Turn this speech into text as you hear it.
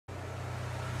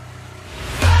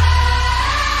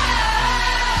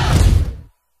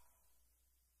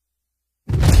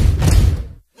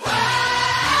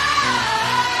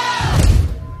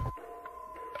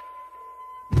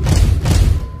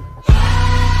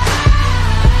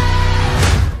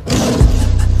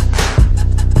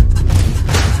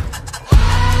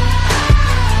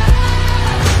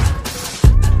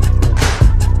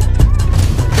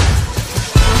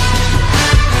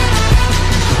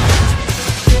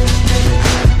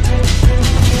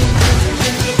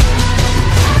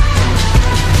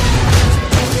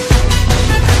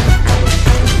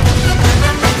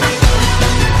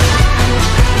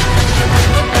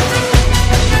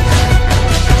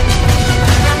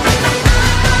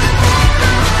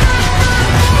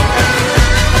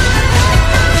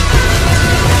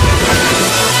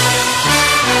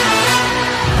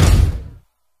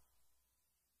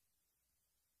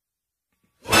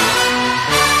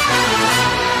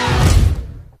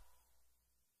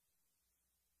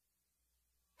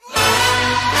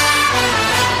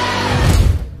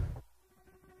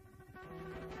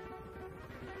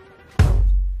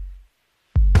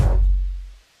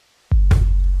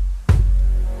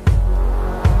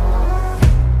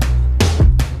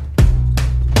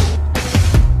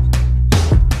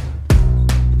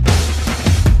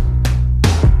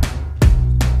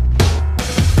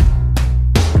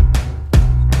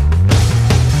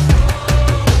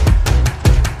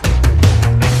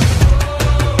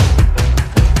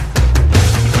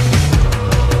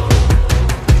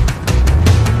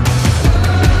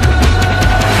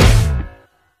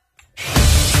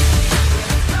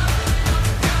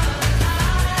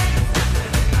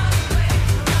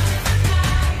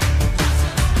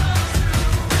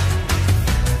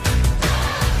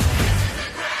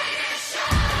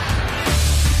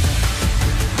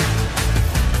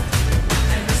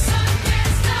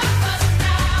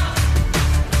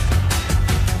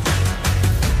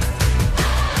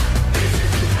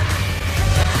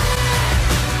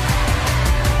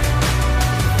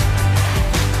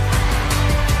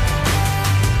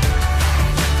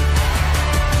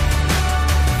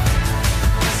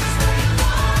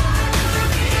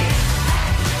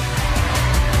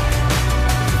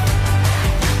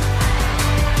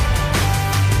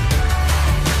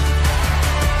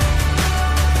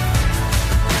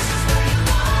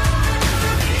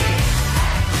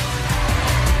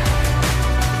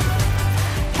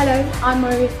Hello, I'm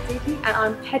Maria Siddiqui and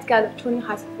I'm head girl of Challney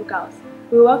High School for Girls.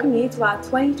 We welcome you to our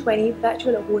 2020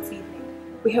 Virtual Awards evening.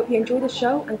 We hope you enjoy the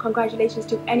show and congratulations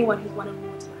to anyone who's won an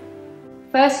award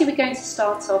tonight. Firstly, we're going to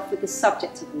start off with the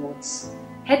subject awards.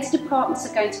 Heads departments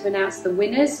are going to announce the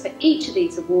winners for each of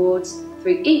these awards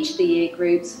through each of the year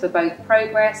groups for both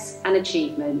progress and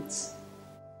achievement.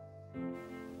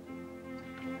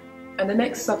 And the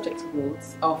next subject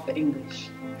awards are for English.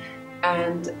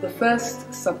 And the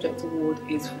first subject award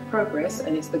is for progress,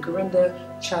 and it's the Gurinder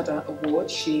Chadha Award.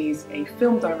 She's a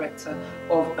film director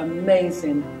of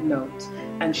amazing note,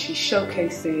 and she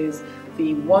showcases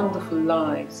the wonderful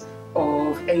lives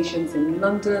of Asians in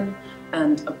London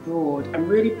and abroad, and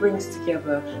really brings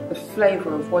together the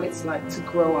flavour of what it's like to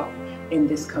grow up in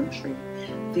this country.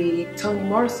 The Toni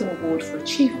Morrison Award for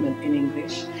Achievement in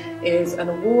English is an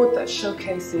award that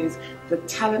showcases the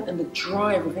talent and the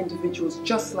drive of individuals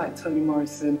just like Toni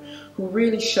Morrison, who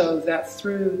really show that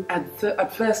through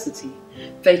adversity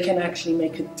they can actually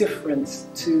make a difference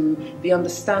to the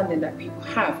understanding that people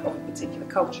have of a particular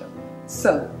culture.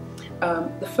 So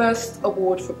the first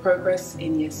award for progress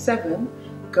in Year 7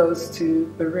 goes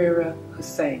to Barira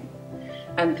Hussain,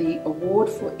 and the award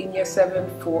in Year 7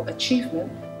 for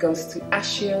achievement goes to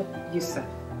Ashia Youssef.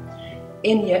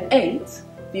 In Year 8,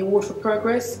 the award for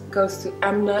progress goes to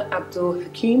Amna Abdul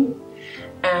Hakim,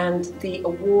 and the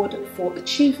award for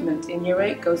achievement in Year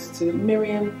 8 goes to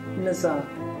Miriam Nazar.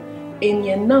 In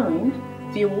Year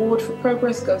 9, the award for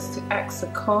progress goes to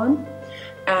Aksa Khan,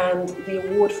 and the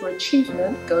award for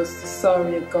achievement goes to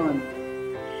Saria Ghani.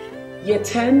 Year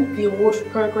 10, the award for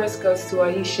progress goes to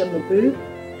Aisha Mahbub,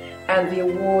 and the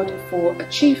award for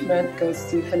achievement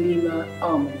goes to Halima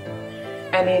Ahmed.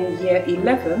 And in Year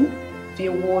 11, the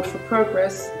award for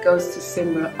progress goes to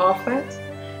Simra Arfat,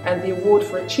 and the award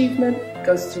for achievement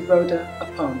goes to Rhoda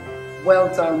Apam. Well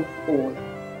done all.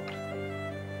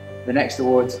 The next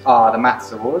awards are the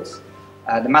Maths Awards.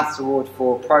 The Maths Award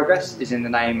for Progress is in the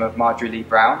name of Marjorie Lee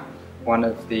Brown, one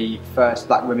of the first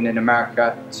black women in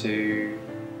America to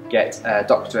get a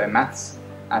doctorate in maths.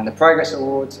 And the Progress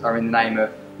Awards are in the name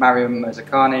of Mariam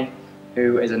Mirzakhani,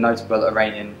 who is a notable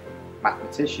Iranian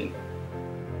mathematician.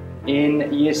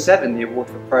 In Year 7, the award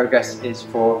for progress is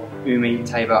for Umi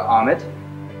Taiba Ahmed,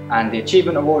 and the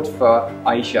Achievement Award for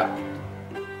Aisha.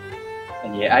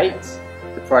 In Year 8,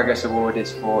 the Progress Award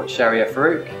is for Sharia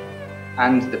Farouk,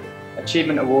 and the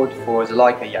Achievement Award for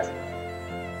Zuleika Yazid.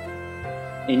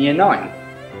 In Year 9,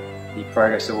 the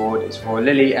Progress Award is for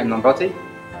Lily M. Longotti,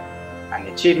 and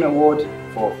the Achievement Award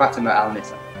for Fatima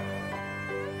Al-Nisa.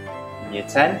 In Year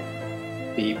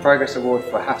 10, the Progress Award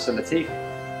for Hafsa Latif,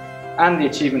 and the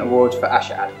Achievement Award for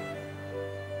Asha Ali.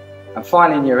 And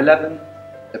finally in Year 11,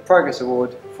 the Progress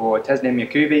Award for Tesnim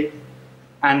Yakubi,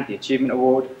 and the Achievement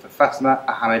Award for Fatima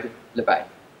Ahmed Labay.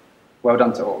 Well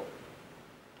done to all.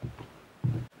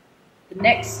 The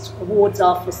next awards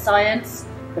are for science.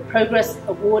 The Progress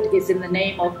Award is in the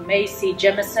name of May C.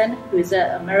 Jemison, who is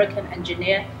an American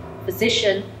engineer,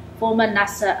 physician, former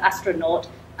NASA astronaut,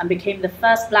 and became the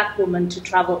first black woman to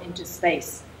travel into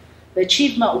space. The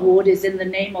Achievement Award is in the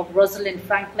name of Rosalind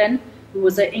Franklin, who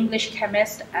was an English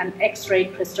chemist and X-ray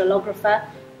crystallographer,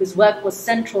 whose work was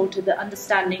central to the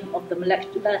understanding of the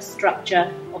molecular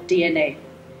structure of DNA.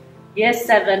 Year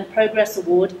 7 Progress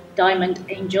Award, Diamond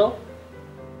Angel.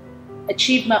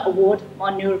 Achievement Award,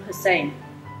 Manur Hussain.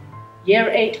 Year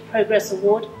 8 Progress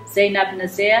Award, Zainab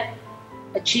Nazir.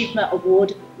 Achievement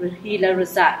Award, Rahila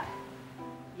Razak.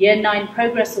 Year 9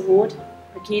 Progress Award,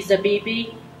 Pakiza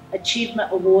Bibi.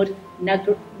 Achievement Award,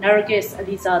 Nargis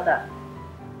Alizada.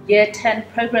 Year 10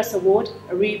 Progress Award,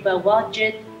 Ariba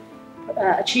Wajid.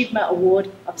 Achievement Award,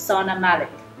 Afsana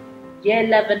Malik. Year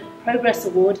 11 Progress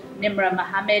Award, Nimra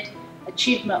Mohammed.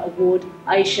 Achievement Award,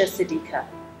 Aisha Siddiqa.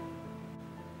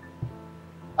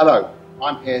 Hello,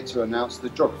 I'm here to announce the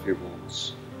Geography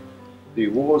Awards. The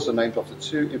awards are named after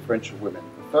two influential women.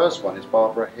 The first one is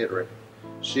Barbara Hillary.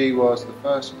 She was the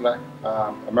first black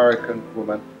American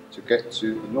woman to get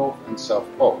to the North and South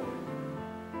Pole.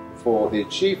 For the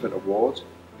Achievement Award,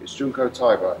 it's Junko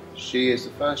Taiba. She is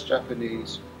the first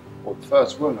Japanese, or the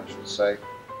first woman I should say,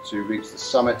 to reach the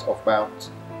summit of Mount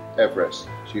Everest.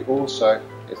 She also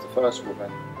is the first woman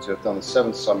to have done the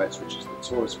 7 summits, which is the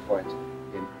tallest point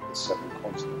in the 7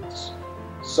 continents.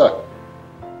 So,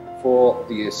 for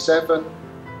the Year 7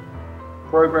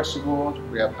 Progress Award,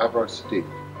 we have Abrar Siddiq.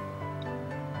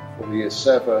 For the Year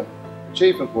 7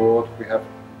 Achievement Award, we have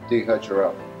Diha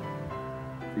Jarrell.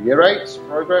 For Year 8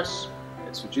 Progress,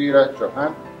 it's Fajira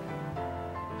Johan.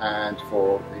 And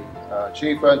for the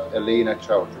Achievement, Elena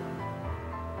Chowdhury.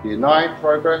 Year 9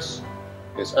 Progress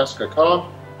is Aska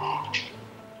Khan.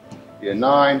 Year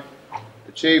 9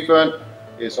 Achievement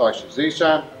is Aisha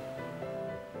Zishan.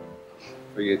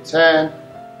 For Year 10,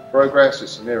 Progress is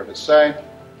Samira Hussain.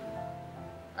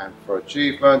 And for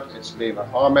Achievement, it's Lima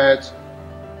Ahmed.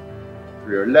 For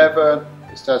Year 11,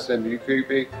 it's Taslim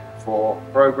Yukubi. For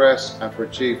Progress and for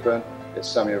Achievement, it's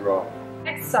Samia Ra.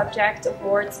 Next subject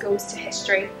awards goes to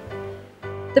history.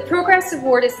 The Progress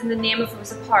Award is in the name of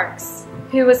Rosa Parks,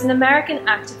 who was an American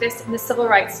activist in the civil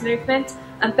rights movement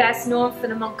and best known for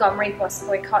the Montgomery bus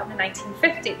boycott in the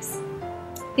 1950s.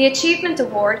 The Achievement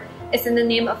Award is in the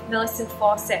name of Millicent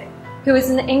Fawcett, who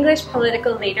is an English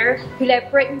political leader who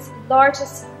led Britain's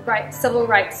largest civil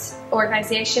rights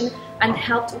organisation and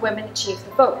helped women achieve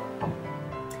the vote.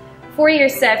 For Year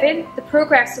 7, the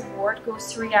Progress Award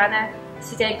goes to Rihanna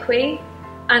Siddiqui,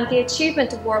 and the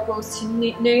Achievement Award goes to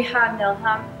Nuha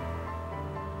Nilham.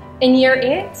 In Year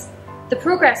 8, the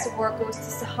Progress Award goes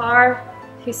to Sahar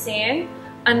Hussain,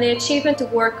 and the Achievement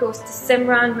Award goes to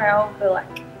Simran Rao Bullock.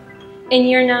 In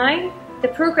Year 9, the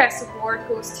Progress Award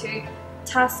goes to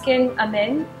Taskin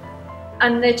Amin,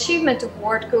 and the Achievement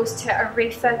Award goes to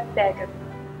Arifa Begum.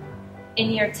 In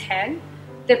Year 10,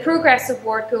 the Progress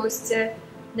Award goes to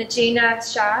Najina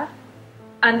Shah,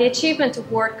 and the Achievement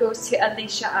Award goes to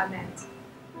Alicia Ahmed.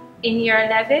 In Year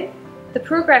 11, the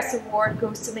Progress Award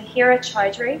goes to Mahira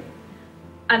Chaudhry,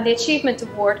 and the Achievement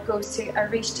Award goes to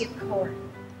Arishdeep Kaur.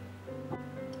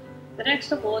 The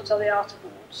next awards are the Art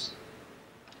Awards.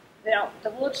 The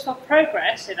awards for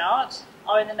progress in art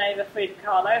are in the name of Frida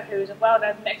Kahlo, who is a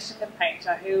well-known Mexican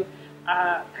painter who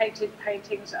painted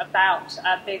paintings about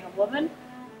being a woman.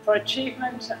 For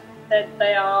achievement,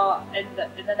 they are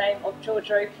in the name of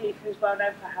Georgia O'Keeffe, who's well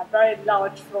known for her very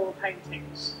large floral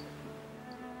paintings.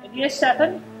 In Year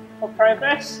 7, for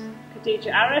progress,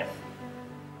 Khadija Arif.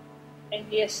 In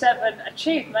Year 7,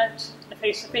 achievement,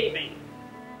 Nafisa Bibi.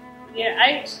 In Year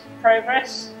 8,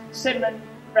 progress, Simran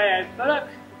Rao Bullock.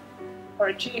 For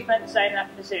achievement, Zainab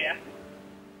Nazir.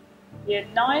 Year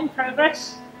 9,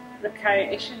 progress,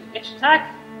 Ruqayya Ishtak.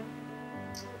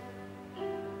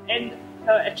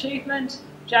 For achievement,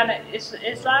 Janet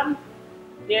Islam.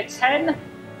 Year 10,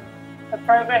 for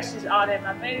progress is Alia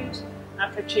Mahmood,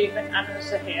 and for achievement, Amal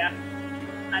Zahir.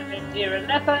 And in Year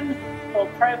 11, for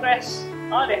progress,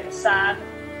 Ali Hassan,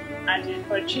 and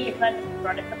for achievement,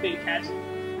 Veronica Bouquet.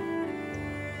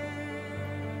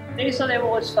 These are the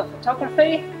awards for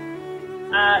photography.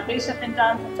 These have been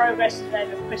done for progress in the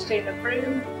name of Christina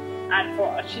Broom, and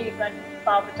for achievement,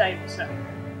 Barbara Davison.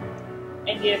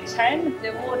 In Year 10,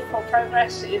 the award for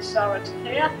progress is Zara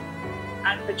Takia,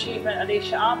 and for achievement,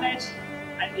 Alicia Ahmed.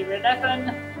 And Year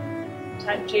 11,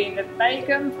 Tanjina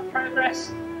Begum for progress,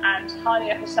 and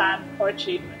Hania Hassan for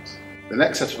achievement. The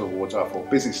next set of awards are for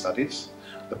business studies.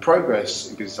 The Progress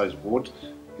in Business Studies Award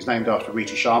is named after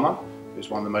Riti Sharma, who is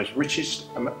one of the most richest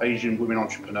Asian women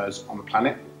entrepreneurs on the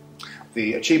planet.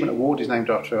 The Achievement Award is named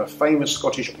after a famous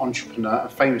Scottish entrepreneur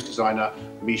and famous designer,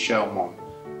 Michelle Mon.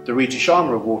 The Riti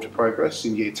Sharma Award for Progress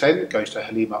in Year 10 goes to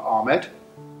Halima Ahmed,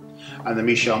 and the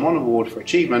Michelle Mon Award for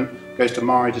Achievement goes to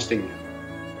Mari Distinguia.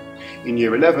 In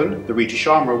Year 11, the Riti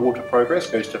Sharma Award for Progress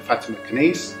goes to Fatima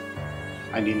Kaniz,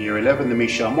 and in Year 11, the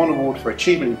Michelle Mon Award for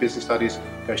Achievement in Business Studies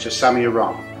goes to Samia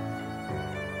Ram.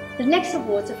 The next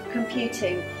awards are for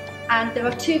computing, and there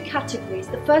are two categories.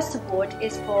 The first award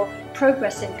is for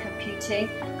progress in computing,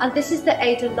 and this is the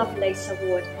Ada Lovelace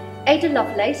Award. Ada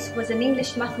Lovelace was an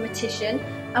English mathematician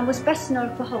and was best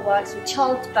known for her works with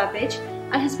Charles Babbage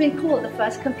and has been called the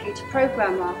first computer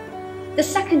programmer. The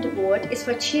second award is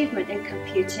for achievement in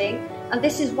computing, and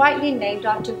this is rightly named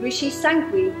after Rishi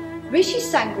Sanghvi. Rishi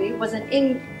Sanghvi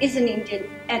is an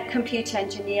Indian computer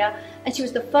engineer, and she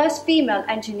was the first female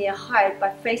engineer hired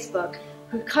by Facebook,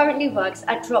 who currently works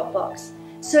at Dropbox.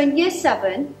 So in Year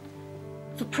 7,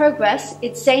 for progress,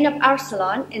 it's Zainab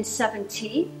Arsalan in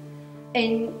 7T,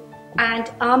 and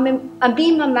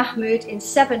Amima Mahmood in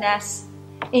 7S.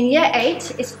 In Year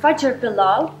 8, it's Fajr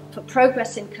Bilal for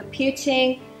progress in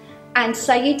computing, and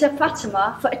Sayeeda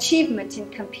Fatima for achievement in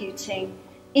computing.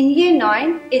 In Year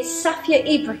 9, it's Safia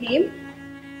Ibrahim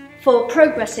for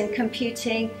progress in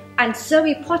computing, and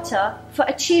Zoe Potter for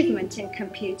achievement in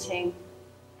computing.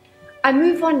 I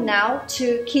move on now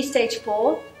to Key Stage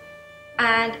 4,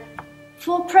 and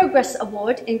for Progress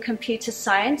Award in Computer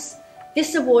Science,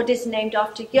 this award is named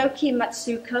after Yoki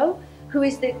Matsuko, who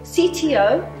is the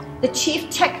CTO, the Chief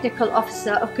Technical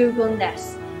Officer of Google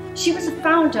Nest. She was a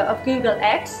founder of Google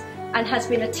X and has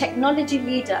been a technology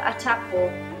leader at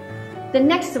Apple. The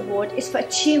next award is for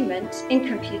achievement in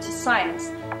computer science,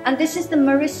 and this is the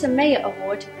Marissa Mayer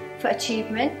Award for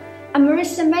achievement. And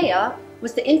Marissa Mayer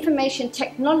was the information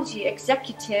technology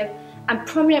executive and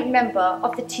prominent member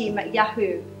of the team at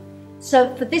Yahoo.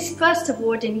 So for this first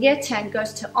award in Year 10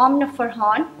 goes to Amna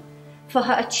Farhan for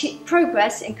her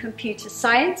progress in computer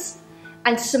science,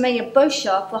 and Sumaya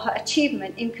Bosha for her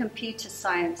achievement in computer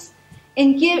science.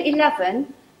 In Year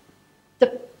 11,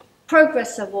 the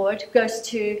Progress Award goes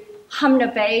to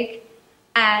Hamna Beg,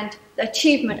 and the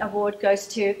Achievement Award goes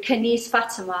to Kanis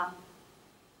Fatima.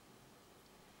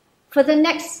 For the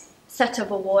next set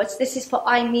of awards, this is for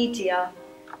iMedia,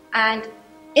 and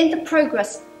in the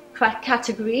Progress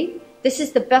category, this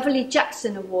is the Beverly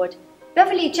Jackson Award.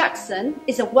 Beverly Jackson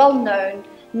is a well-known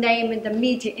name in the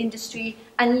media industry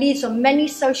and leads on many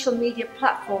social media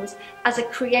platforms as a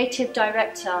creative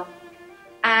director.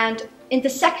 And in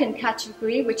the second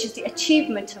category, which is the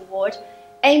Achievement Award,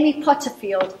 Amy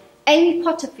Potterfield. Amy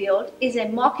Potterfield is a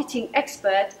marketing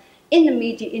expert in the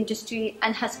media industry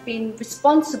and has been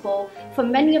responsible for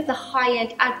many of the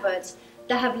high-end adverts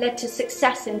that have led to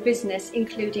success in business,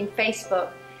 including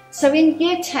Facebook. So in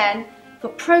Year 10, for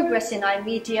Progress in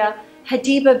iMedia,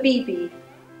 Hadiba Bibi,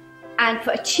 and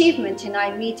for Achievement in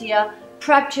iMedia,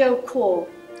 Prabjo Kaur.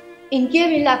 In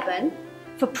Year 11,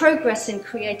 for Progress in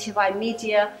Creative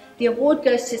iMedia, the award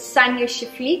goes to Sanya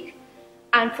Shafiq,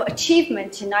 and for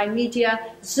Achievement in iMedia,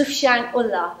 Zufshan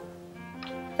Ullah.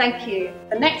 Thank you.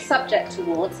 The next subject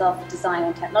awards are for Design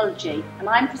and Technology, and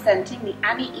I'm presenting the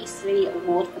Annie Eastley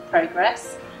Award for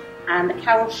Progress and the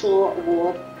Carol Shaw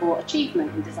Award for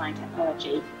Achievement in Design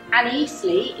Technology. Annie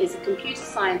Eastley is a computer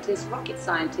scientist, rocket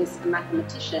scientist and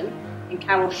mathematician, and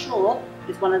Carol Shaw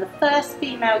is one of the first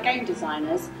female game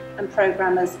designers and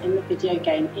programmers in the video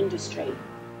game industry.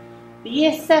 The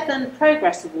Year 7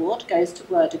 Progress Award goes to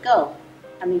Word a Girl,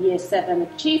 and the Year 7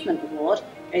 Achievement Award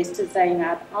goes to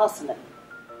Zainab Arsalan.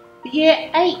 The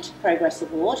Year 8 Progress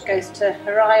Award goes to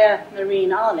Haraya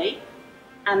Noreen Ali,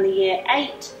 and the Year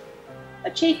 8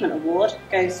 Achievement Award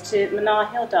goes to Manar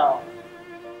Hildal.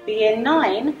 The Year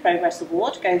 9 Progress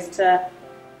Award goes to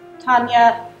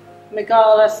Tanya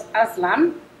Megalas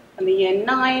Aslam, and the Year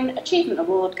 9 Achievement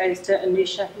Award goes to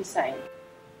Anusha Hussain.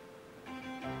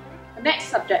 The next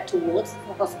subject awards are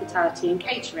for Hospitality and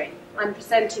Catering. I'm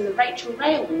presenting the Rachel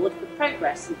Ray Award for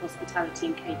Progress in Hospitality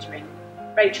and Catering.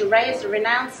 Rachel Ray is a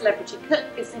renowned celebrity cook,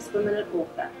 businesswoman and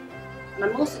author. And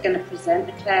I'm also going to present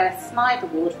the Claire Smythe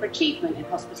Award for Achievement in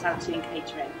Hospitality and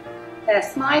Catering. Claire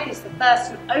Smythe is the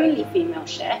first and only female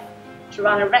chef to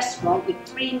run a restaurant with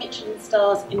 3 Michelin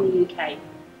stars in the UK.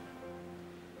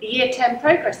 The Year 10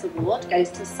 Progress Award goes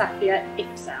to Safia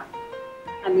Ifsal,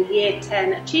 and the Year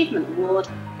 10 Achievement Award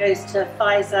goes to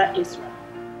Faiza Isra.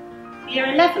 The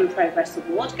Year 11 Progress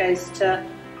Award goes to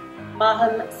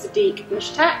Maham Sadiq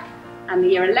Mushtaq, and the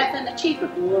Year 11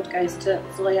 Achievement Award goes to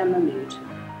Zoya Mahmood.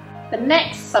 The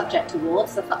next subject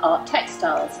awards are for Art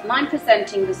Textiles, and I'm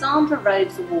presenting the Zandra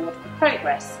Rhodes Award for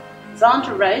Progress.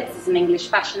 Zandra Rhodes is an English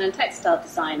fashion and textile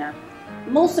designer.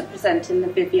 I'm also presenting the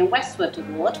Vivienne Westwood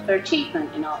Award for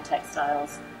Achievement in Art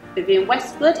Textiles. Vivienne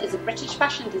Westwood is a British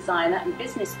fashion designer and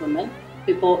businesswoman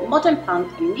who brought modern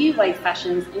punk and new wave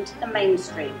fashions into the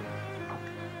mainstream.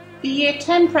 The Year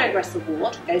 10 Progress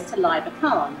Award goes to Laiba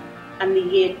Khan, and the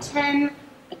Year 10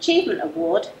 Achievement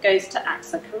Award goes to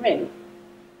Aksa Karim.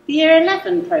 The Year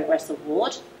 11 Progress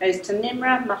Award goes to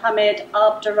Nimra Mohammed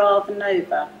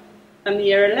Abduravanova, and the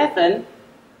Year 11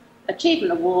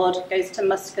 Achievement Award goes to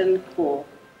Muskan Kaur.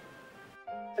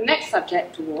 The next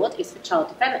subject award is for Child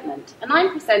Development, and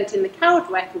I'm presenting the Carol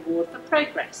Dweck Award for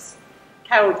Progress.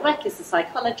 Carol Dweck is a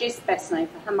psychologist best known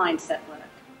for her mindset work.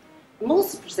 I'm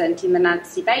also presenting the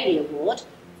Nancy Bailey Award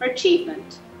for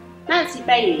Achievement. Nancy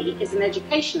Bailey is an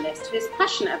educationalist who is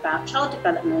passionate about child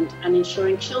development and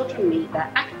ensuring children meet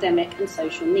their academic and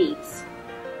social needs.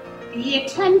 The Year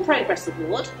 10 Progress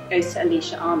Award goes to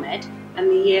Alicia Ahmed, and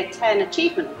the Year 10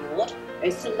 Achievement Award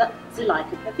goes to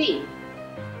Zuleika Paveen.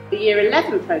 The Year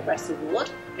 11 Progress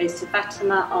Award goes to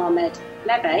Fatima Ahmed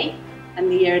Lebe,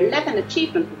 and the Year 11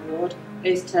 Achievement Award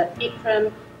goes to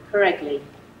Ikram Koregli.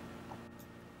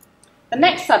 The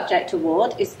next subject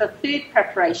award is for Food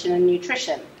Preparation and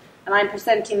Nutrition, and I'm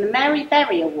presenting the Mary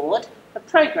Berry Award for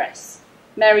Progress.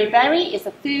 Mary Berry is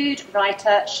a food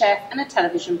writer, chef and a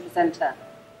television presenter.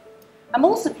 I'm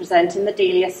also presenting the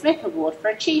Delia Smith Award for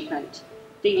Achievement.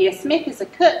 Delia Smith is a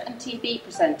cook and TV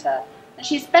presenter, and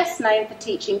she's best known for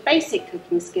teaching basic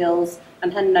cooking skills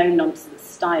and her no-nonsense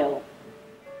style.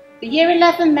 The Year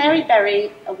 11 Mary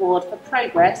Berry Award for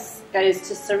Progress goes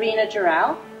to Serena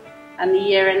Dural, and the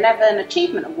Year 11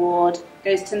 Achievement Award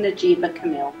goes to Najiba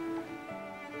Kamil.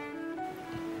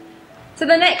 So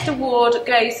the next award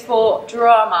goes for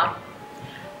Drama.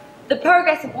 The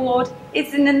Progress Award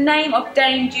is in the name of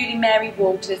Dame Julie Mary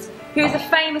Walters, who is a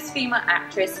famous female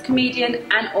actress, comedian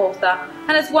and author,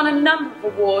 and has won a number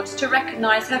of awards to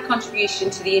recognise her contribution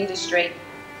to the industry.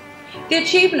 The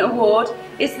Achievement Award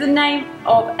is the name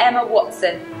of Emma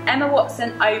Watson. Emma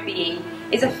Watson OBE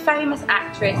is a famous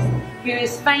actress who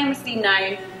is famously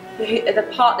known for the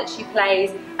part that she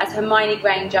plays as Hermione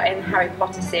Granger in the Harry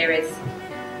Potter series.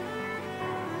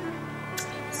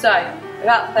 So,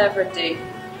 without further ado,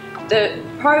 the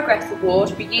Progress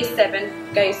Award for Year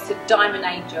 7 goes to Diamond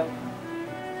Angel.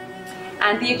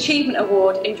 And the Achievement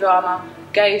Award in Drama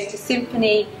goes to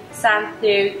Symphony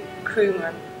Santhu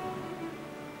Krumer.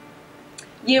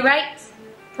 Year 8,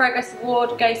 Progress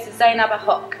Award goes to Zainab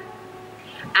Ahok.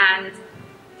 And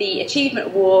the Achievement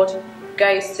Award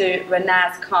goes to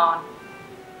Ranaz Khan.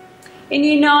 In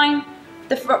Year 9,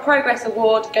 the Progress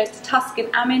Award goes to Tuscan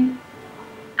Amin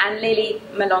and Lily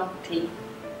Malonti.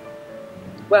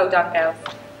 Well done, girls.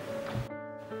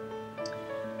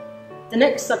 The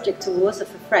next subject awards are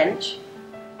for French.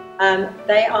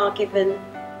 They are given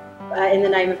in the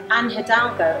name of Anne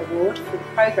Hidalgo Award for the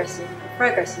Progress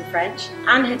in French.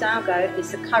 Anne Hidalgo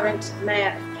is the current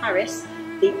Mayor of Paris,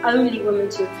 the only woman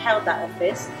to have held that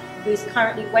office, who is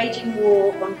currently waging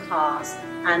war on cars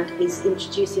and is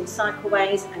introducing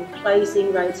cycleways and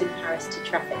closing roads in Paris to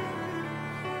traffic.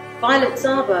 Violet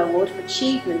Szabo Award for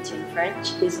Achievement in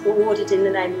French is awarded in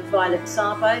the name of Violet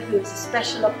Szabo, who was a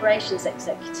Special Operations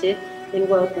Executive in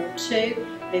World War II,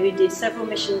 who did several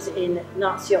missions in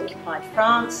Nazi-occupied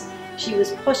France. She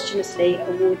was posthumously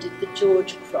awarded the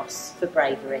George Cross for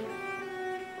bravery.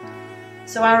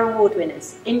 So our award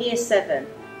winners, in Year 7,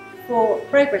 for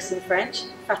Progress in French,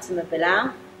 Fatima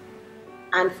Bilal,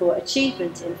 and for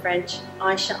Achievement in French,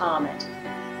 Aisha Ahmed.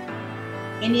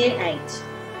 In Year 8,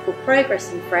 for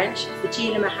Progress in French,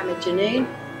 Fajila Mohamed Janoon,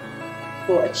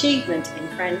 for Achievement in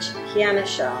French, Kiana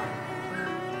Shah.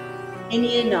 In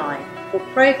Year 9, for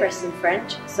Progress in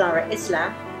French, Zara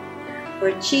Islam, for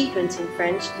Achievement in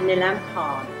French, Nilam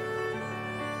Khan.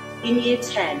 In Year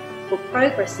 10, for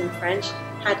Progress in French,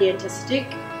 Hadia Tasduq,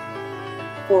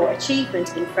 for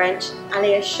Achievement in French,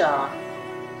 Alia Shah.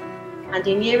 And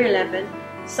in Year 11,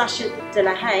 Sacha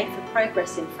Delahaye for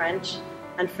Progress in French,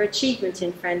 and for Achievement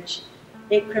in French,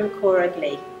 Ikram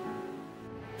Koragli.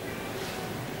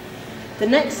 The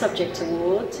next subject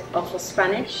awards are for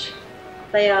Spanish.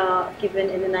 They are given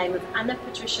in the name of Ana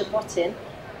Patricia Botin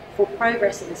for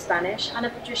Progress in Spanish. Ana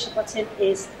Patricia Botin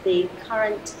is the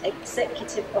current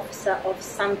Executive Officer of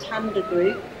Santander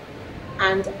Group,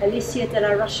 and Alicia de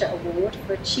la Rocha Award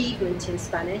for Achievement in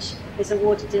Spanish is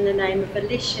awarded in the name of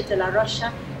Alicia de la Rocha,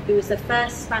 who was the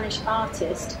first Spanish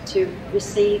artist to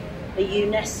receive a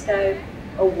UNESCO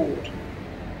award.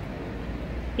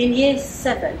 In Year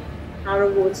 7, our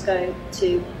awards go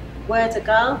to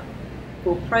Werdagal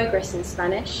for Progress in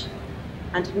Spanish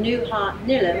and Nuhat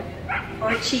Nilam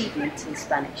for Achievement in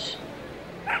Spanish.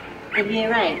 In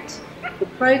Year 8, for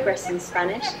Progress in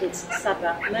Spanish, it's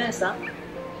Saba Mirza.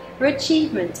 For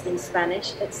Achievement in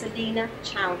Spanish, it's Selina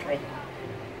Chowdhury.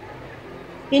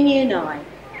 In Year 9,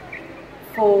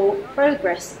 for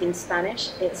Progress in Spanish,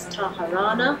 it's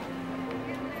Taharana.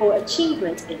 For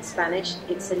Achievement in Spanish,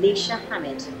 it's Alicia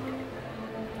Hamid.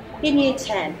 In Year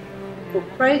 10, for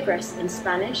Progress in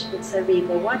Spanish, it's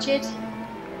Ariba Wajid.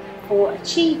 For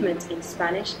Achievement in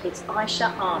Spanish, it's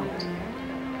Aisha Ahmed.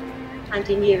 And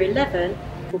in Year 11,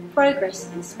 for Progress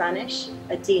in Spanish,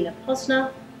 Adina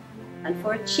Posner. And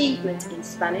for Achievement in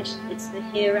Spanish, it's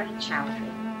Mahira Chowdhury.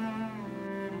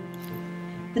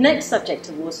 The next subject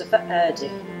awards are for Urdu.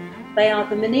 They are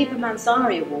the Muniba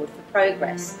Manzari Award for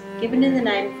Progress, given in the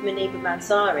name of Muniba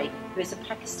Manzari, who is a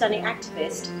Pakistani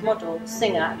activist, model,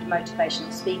 singer and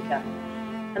motivational speaker,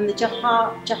 and the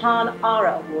Jahan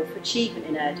Ara Award for Achievement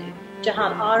in Urdu.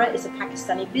 Jahan Ara is a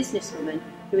Pakistani businesswoman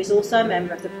who is also a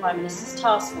member of the Prime Minister's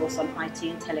Task Force on IT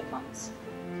and Telecoms.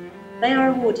 They are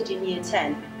awarded in Year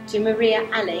 10 to Maria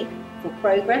Ali for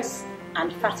Progress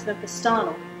and Fatima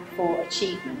Bastano for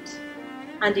Achievement,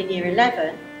 and in Year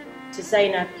 11 to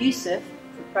Zainab Yusuf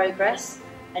for Progress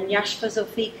and Yashfa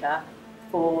Zulfika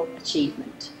for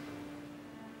Achievement.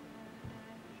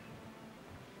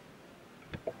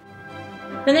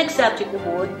 The next subject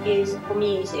award is for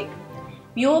music.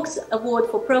 Björk's Award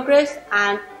for Progress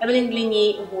and Evelyn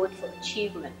Ligny Award for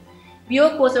Achievement.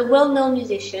 Björk was a well-known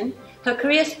musician. Her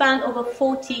career spanned over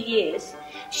 40 years.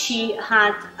 She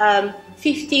had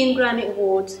 15 Grammy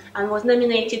Awards and was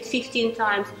nominated 15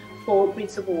 times for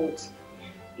Brit Awards.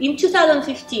 In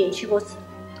 2015, she was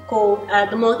called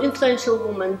the most influential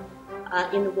woman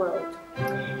in the world.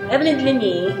 Evelyn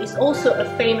Ligny is also a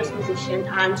famous musician,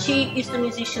 and she is the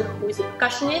musician who is a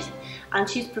percussionist, and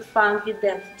she's profoundly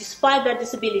deaf. Despite that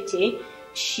disability,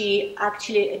 she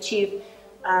actually achieved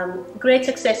great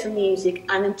success in music,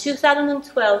 and in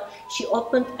 2012 she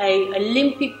opened a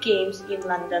Olympic Games in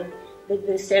London,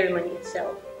 the ceremony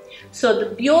itself. So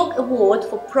the Bjork Award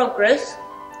for Progress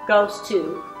goes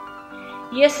to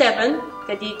Year 7,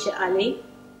 Khadija Ali.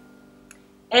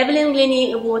 Evelyn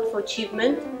Glennie Award for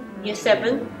Achievement, Year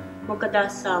 7,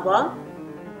 Muqaddas Sawa.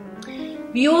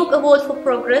 Bjork Award for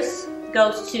Progress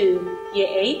goes to Year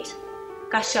 8,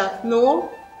 Kashaf Noor.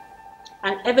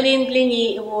 And Evelyn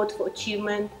Glennie Award for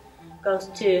Achievement goes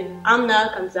to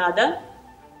Amna Kamzada.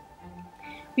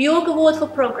 Bjork Award for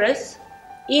Progress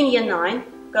in Year 9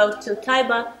 goes to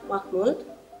Taiba Mahmood.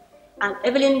 And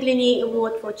Evelyn Glennie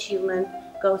Award for Achievement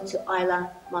goes to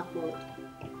Ayla Mahmood.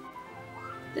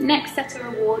 The next set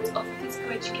of awards are for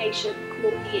physical education,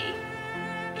 core PE.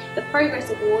 The Progress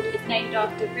Award is named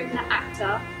after Rimna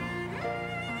Akhtar.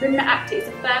 Rimna Akhtar is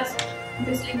the first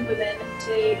Muslim woman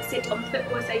to sit on the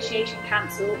Football Association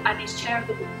Council and is chair of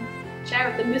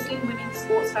the Muslim Women's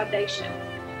Sports Foundation.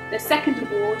 The second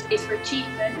award is for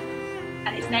achievement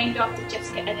and is named after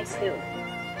Jessica Ennis-Hill.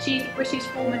 She is a British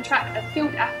former track and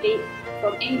field athlete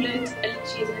from England.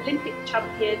 She is an Olympic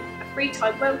champion, a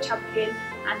three-time world champion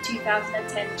and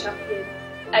 2010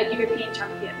 European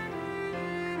champion.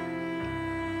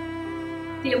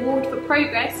 The award for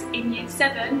progress in Year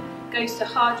 7 goes to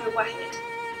Hadra Wahid.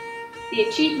 The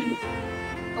Achievement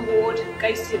Award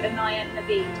goes to Anaya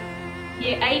Naveed.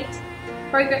 Year 8,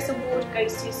 Progress Award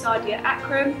goes to Sadia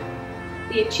Akram.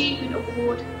 The Achievement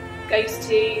Award goes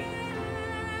to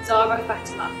Zara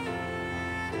Fatima.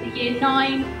 The Year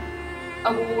 9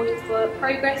 Award for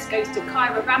Progress goes to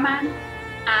Kyra Rahman,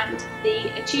 and the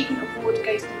Achievement Award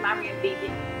goes to Mariam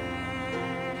Bibi.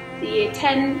 The Year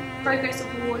 10 Progress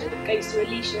Award goes to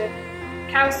Alicia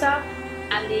Kausar,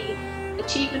 and the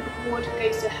Achievement Award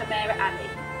goes to Hamera Ali.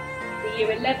 The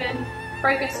Year 11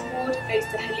 Progress Award goes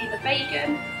to Halima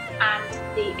Begum, and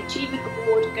the Achievement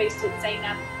Award goes to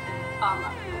Zainab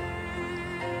Ahmad.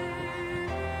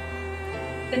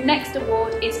 The next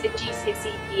award is for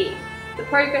GCSE PE. The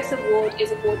Progress Award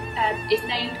is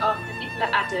named after Nicola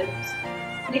Adams.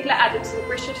 Nicola Adams is a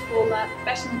British former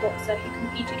professional boxer who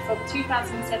competed from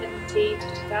 2017 to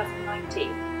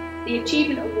 2019. The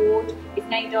Achievement Award is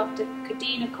named after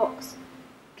Kadina Cox.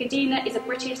 Kadina is a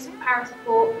British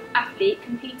parasport athlete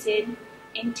competing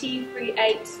in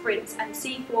T38 sprints and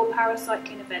C4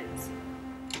 paracycling events.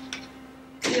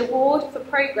 The award for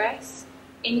progress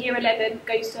in Year 11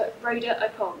 goes to Rhoda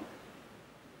Opong.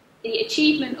 The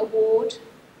Achievement Award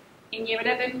in Year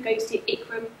 11 goes to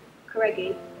Ikram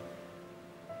Kuregi.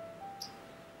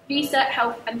 Visa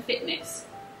Health and Fitness.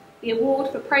 The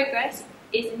award for progress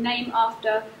is named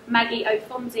after Maggie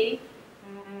O'Fonzie.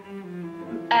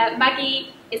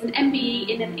 Maggie is an MBE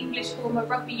in an English former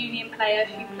rugby union player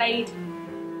who played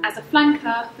as a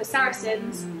flanker for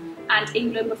Saracens and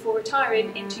England before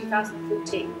retiring in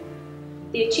 2014.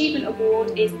 The Achievement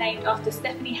Award is named after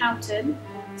Stephanie Houghton.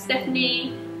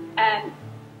 Stephanie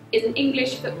is an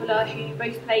English footballer who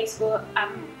both plays for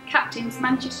captains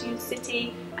Manchester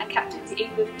City and captains the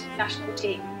England national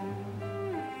team.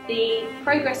 The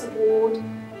Progress Award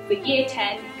for Year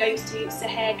 10 goes to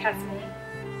Seher Kazmi.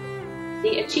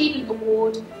 The Achievement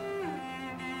Award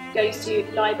goes to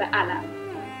Laiba Alam.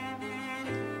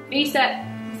 Visa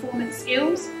Performance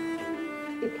Skills.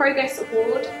 The Progress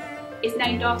Award is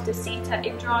named after Sita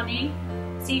Indrani.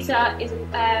 Sita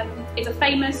is a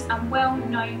famous and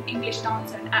well-known English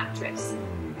dancer and actress.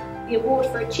 The award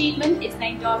for achievement is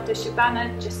named after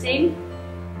Shabana Jasingh.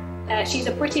 She's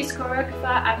a British choreographer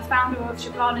and founder of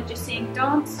Shabana Jasingh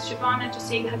Dance. Shabana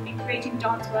Jasingh has been creating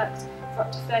dance works for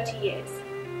up to 30 years.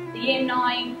 The Year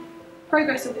 9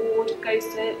 Progress Award goes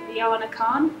to Liana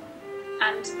Khan,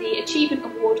 and the Achievement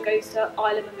Award goes to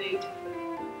Isla Mahmood.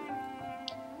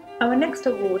 Our next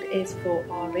award is for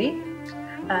RE,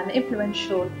 and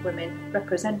influential women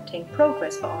representing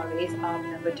progress for RE is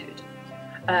Amna Wadood.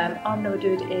 Amna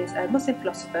Wadood is a Muslim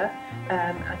philosopher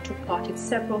and took part in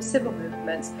several civil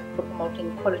movements for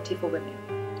promoting equality for women.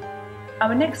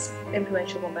 Our next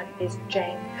influential woman is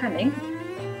Jane Hanning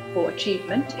for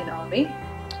achievement in RE,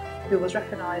 who was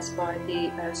recognised by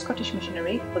the Scottish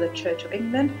Missionary for the Church of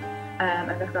England and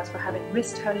recognised for having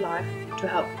risked her life to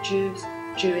help Jews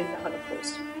during the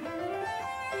Holocaust.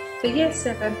 The Year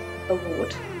 7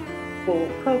 award for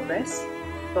progress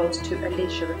goes to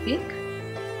Alicia Rafiq.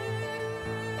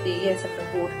 The Year 7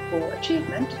 award for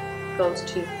achievement goes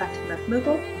to Fatima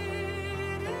Mughal.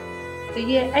 The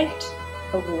Year 8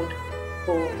 award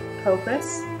for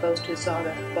progress goes to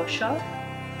Zara Boshar.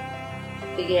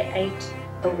 The Year 8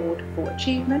 award for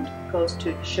achievement goes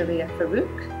to Sharia Farouk.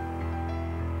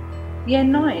 Year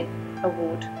 9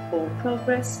 Award for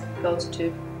Progress goes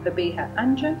to Fabiha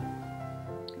Anja.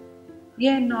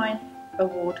 Year 9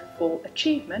 Award for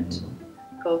Achievement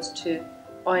goes to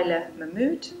Ayla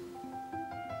Mahmood.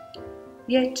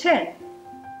 Year 10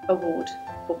 Award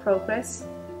for Progress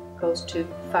goes to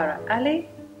Farah Ali.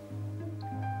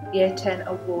 Year 10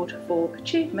 Award for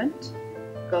Achievement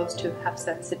goes to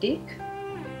Hafsat Sadiq.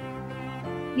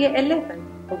 Year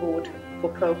 11 Award for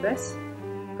Progress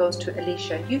goes to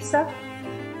Alicia Yusuf.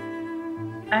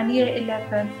 And Year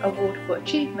 11 Award for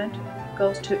Achievement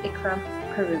goes to Ikram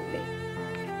Karubli.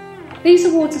 These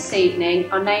awards this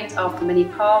evening are named after many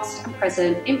past and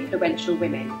present influential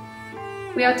women.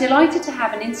 We are delighted to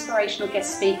have an inspirational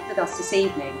guest speaker with us this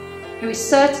evening, who is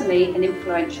certainly an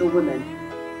influential woman.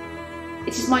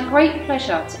 It is my great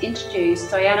pleasure to introduce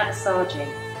Diana Assaji.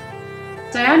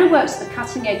 Diana works at the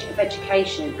cutting edge of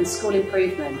education and school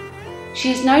improvement.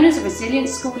 She is known as a resilient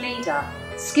school leader,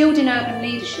 skilled in urban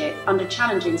leadership under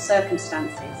challenging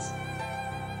circumstances.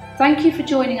 Thank you for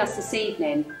joining us this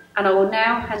evening, and I will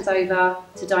now hand over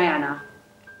to Diana.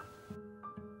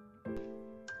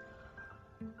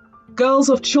 Girls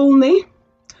of Challney,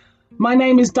 my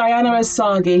name is Diana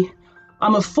Assaji.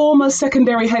 I'm a former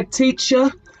secondary head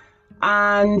teacher,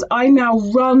 and I now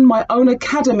run my own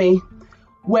academy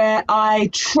where I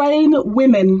train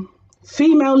women,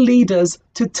 female leaders,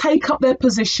 to take up their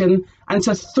position and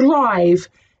to thrive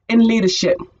in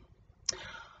leadership.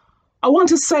 I want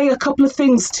to say a couple of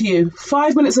things to you,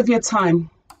 5 minutes of your time.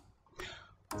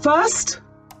 First,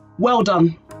 well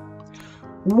done.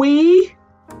 We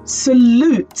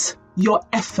salute your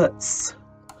efforts.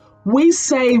 We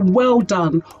say well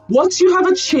done. What you have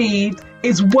achieved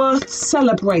is worth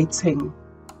celebrating.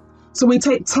 So we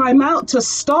take time out to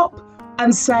stop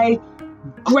and say,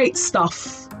 great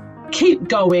stuff. Keep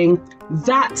going.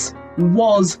 That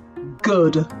was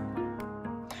good.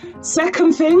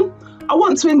 Second thing, I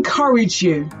want to encourage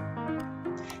you.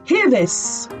 Hear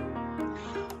this.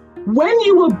 When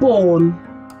you were born,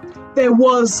 there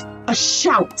was a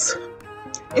shout.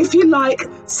 If you like,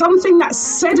 something that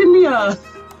said in the earth,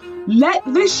 let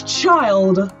this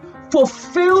child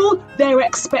fulfill their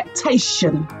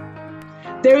expectation.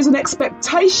 There is an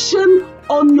expectation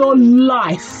on your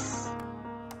life.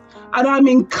 And I'm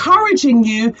encouraging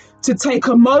you to take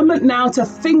a moment now to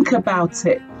think about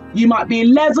it. You might be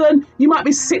 11, you might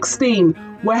be 16,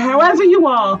 however you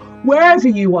are, wherever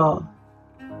you are.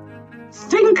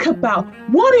 Think about,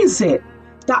 what is it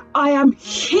that I am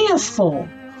here for?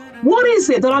 What is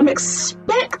it that I'm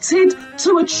expected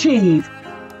to achieve?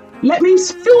 Let me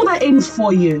fill that in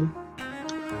for you.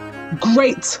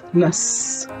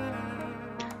 Greatness.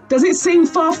 Does it seem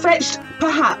far-fetched?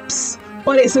 Perhaps,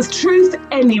 but it's the truth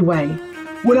anyway.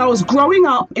 When I was growing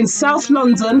up in South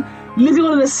London, living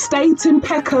on an estate in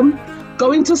Peckham,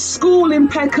 going to school in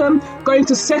Peckham, going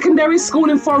to secondary school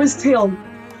in Forest Hill,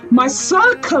 my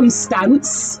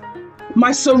circumstance,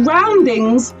 my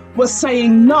surroundings were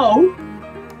saying no,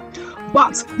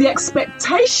 but the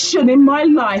expectation in my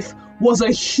life was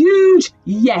a huge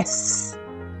yes.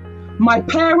 My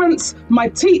parents, my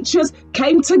teachers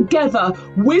came together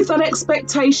with an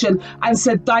expectation and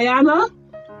said, Diana,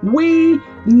 we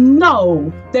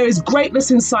know there is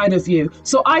greatness inside of you.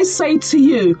 So I say to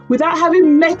you, without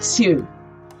having met you,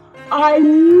 I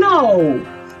know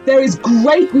there is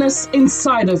greatness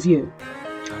inside of you.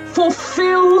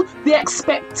 Fulfill the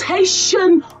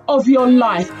expectation of your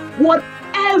life,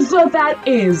 whatever that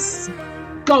is,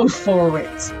 go for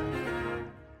it.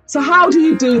 So how do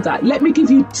you do that? Let me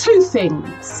give you 2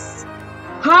 things.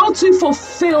 How to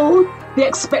fulfill the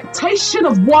expectation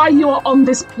of why you are on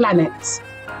this planet.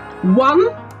 1,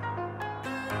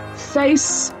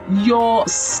 face your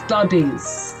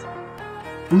studies.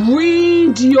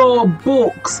 Read your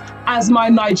books, as my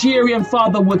Nigerian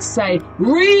father would say.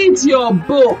 Read your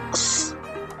books.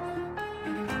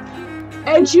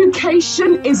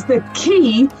 Education is the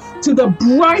key to the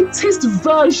brightest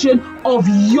version of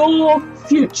your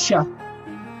future.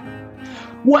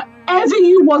 Whatever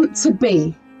you want to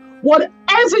be,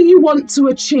 whatever you want to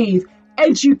achieve,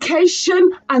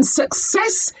 education and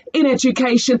success in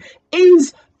education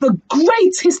is the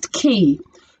greatest key.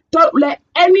 Don't let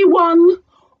anyone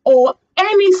or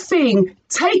anything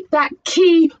take that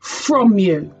key from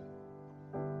you.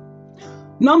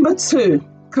 Number 2,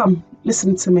 come,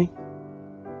 listen to me.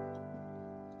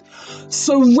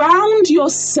 Surround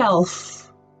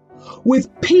yourself with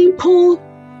people,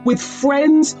 with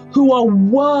friends who are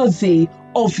worthy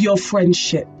of your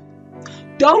friendship.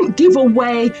 Don't give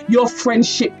away your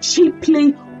friendship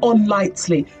cheaply or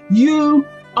lightly. You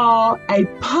are a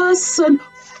person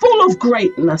full of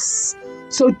greatness.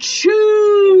 So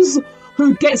choose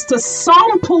who gets to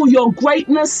sample your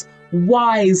greatness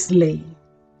wisely.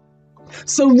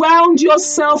 Surround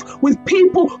yourself with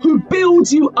people who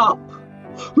build you up,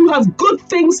 who have good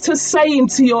things to say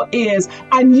into your ears,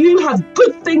 and you have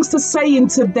good things to say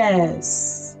into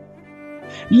theirs.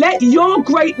 Let your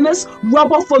greatness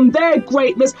rub off on their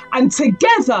greatness, and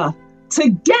together,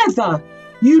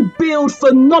 you build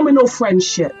phenomenal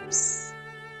friendships.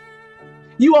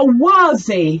 You are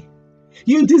worthy.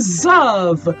 You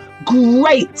deserve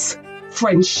great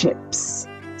friendships.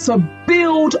 So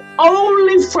build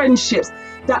only friendships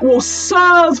that will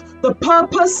serve the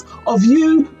purpose of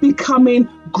you becoming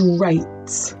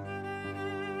great.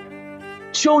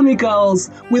 Challney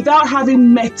girls, without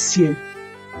having met you,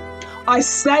 I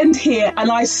stand here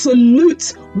and I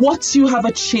salute what you have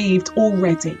achieved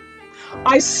already.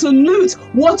 I salute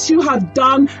what you have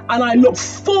done and I look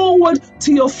forward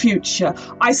to your future.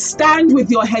 I stand with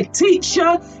your head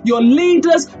teacher, your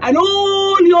leaders and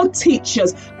all your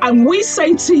teachers, and we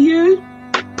say to you,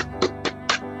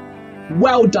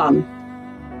 well done.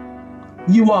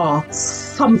 You are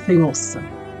something awesome.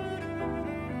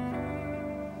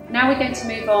 Now we're going to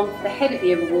move on to the Head of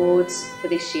Year Awards for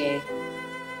this year.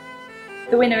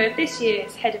 The winner of this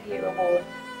year's Head of Year Award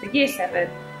for Year 7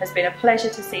 has been a pleasure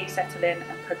to see settle in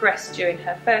and progress during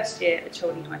her first year at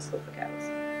Challney High School for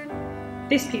Girls.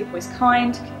 This pupil is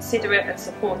kind, considerate and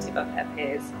supportive of her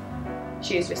peers.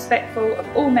 She is respectful of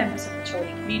all members of the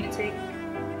Challney community,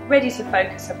 ready to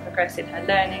focus and progress in her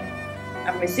learning,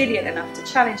 and resilient enough to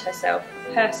challenge herself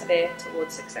and persevere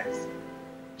towards success.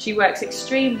 She works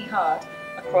extremely hard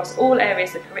across all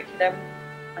areas of curriculum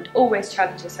and always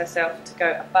challenges herself to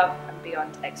go above and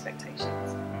beyond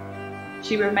expectations.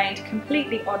 She remained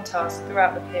completely on task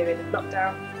throughout the period of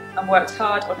lockdown and worked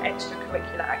hard on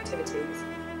extracurricular activities.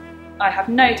 I have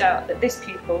no doubt that this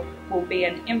pupil will be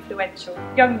an influential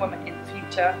young woman in the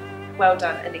future. Well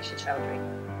done, Alicia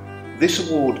Chowdhury. This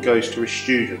award goes to a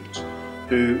student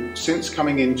who, since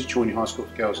coming into Challney High School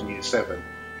for Girls in Year 7,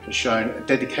 has shown a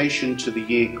dedication to the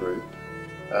year group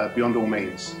beyond all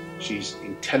means. She's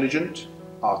intelligent,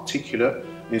 articulate,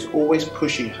 and is always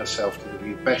pushing herself to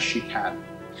do the best she can.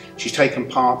 She's taken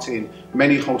part in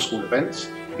many whole school events,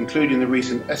 including the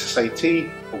recent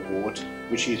SSAT award,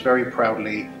 which she is very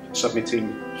proudly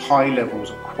submitting high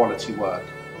levels of quality work.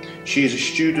 She is a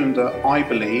student that I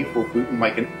believe will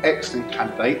make an excellent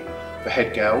candidate for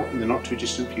head girl in the not too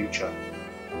distant future.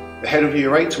 The Head of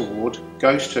Year 8 award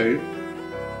goes to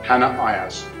Hannah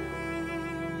Ayaz.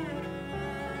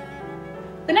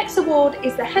 The next award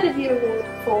is the Head of Year Award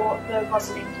for the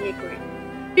Rosalind Year Group.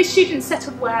 This student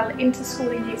settled well into school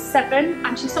in Year 7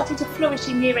 and she started to flourish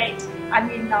in Year 8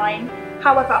 and Year 9.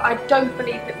 However, I don't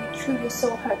believe that we truly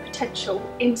saw her potential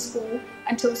in school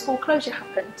until the school closure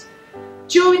happened.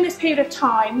 During this period of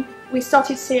time, we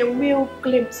started to see a real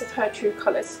glimpse of her true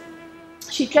colours.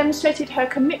 She demonstrated her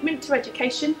commitment to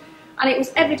education, and it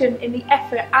was evident in the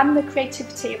effort and the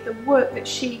creativity of the work that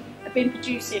she had been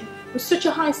producing with such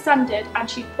a high standard, and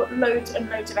she put loads and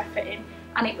loads of effort in,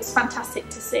 and it was fantastic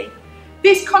to see.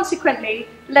 This consequently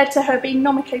led to her being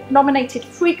nominated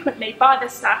frequently by the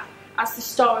staff as the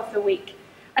Star of the Week,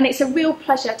 and it's a real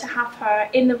pleasure to have her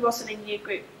in the Rosalind Year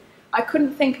Group. I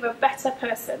couldn't think of a better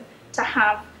person to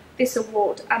have this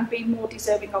award and be more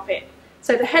deserving of it.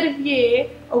 So the Head of Year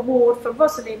Award for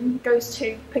Rosalind goes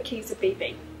to Pakiza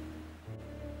Bibi.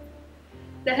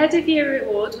 The Head of Year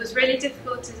Award was really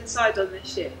difficult to decide on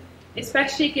this year,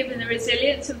 especially given the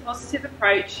resilience and positive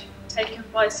approach taken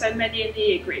by so many in the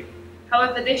year group.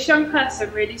 However, this young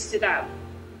person really stood out.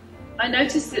 I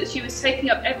noticed that she was taking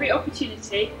up every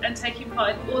opportunity and taking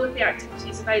part in all of the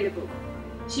activities available.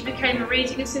 She became a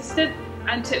reading assistant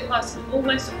and took part in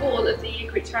almost all of the year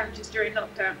group challenges during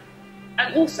lockdown,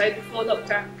 and also before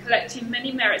lockdown, collecting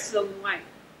many merits along the way.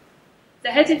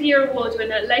 The Head of Year Award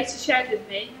winner later shared with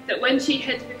me that when she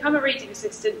had become a reading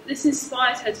assistant, this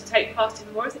inspired her to take part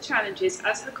in more of the challenges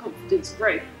as her confidence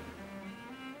grew.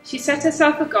 She set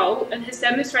herself a goal and has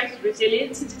demonstrated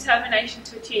resilience and determination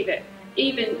to achieve it,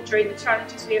 even during the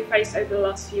challenges we have faced over the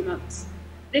last few months.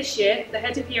 This year, the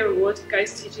Head of Year Award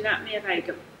goes to Janat Mia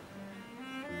Begum.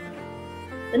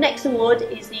 The next award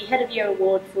is the Head of Year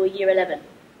Award for Year 11.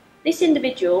 This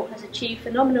individual has achieved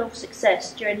phenomenal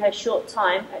success during her short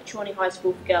time at Challney High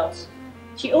School for Girls.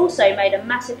 She also made a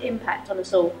massive impact on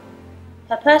us all.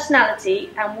 Her personality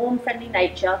and warm, friendly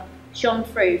nature shone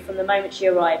through from the moment she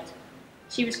arrived.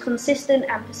 She was consistent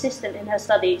and persistent in her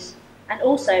studies, and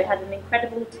also had an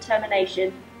incredible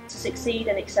determination to succeed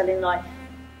and excel in life.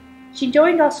 She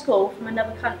joined our school from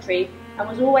another country and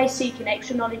was always seeking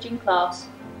extra knowledge in class,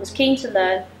 was keen to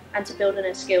learn and to build on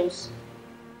her skills.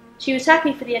 She was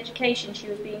happy for the education she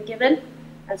was being given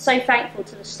and so thankful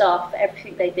to the staff for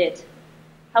everything they did.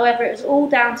 However, it was all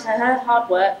down to her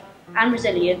hard work and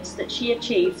resilience that she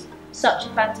achieved such a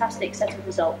fantastic set of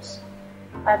results.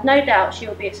 I have no doubt she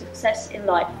will be a success in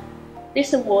life.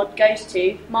 This award goes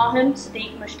to Marham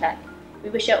Sadiq Mushtaq. We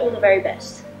wish her all the very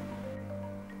best.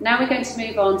 Now we're going to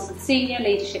move on to the Senior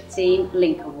Leadership Team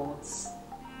Link Awards.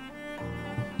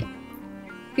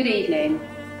 Good evening.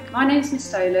 My name is Miss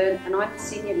Dolan and I'm the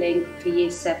Senior Link for Year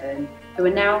 7, who are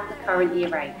now the current Year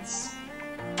 8s.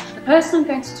 The person I'm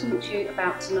going to talk to you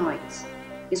about tonight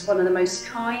is one of the most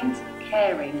kind,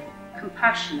 caring,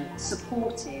 compassionate,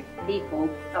 supportive people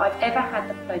that I've ever had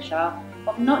the pleasure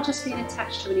of not just being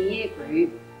attached to in a year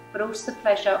group, but also the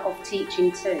pleasure of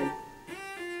teaching too.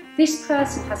 This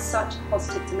person has such a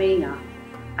positive demeanour,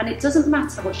 and it doesn't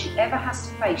matter what she ever has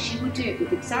to face, she will do it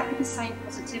with exactly the same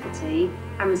positivity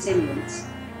and resilience.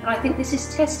 And I think this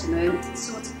is testament to the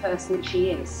sort of person that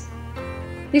she is.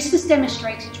 This was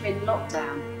demonstrated during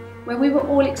lockdown, where we were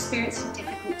all experiencing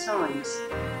difficult times.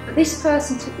 But this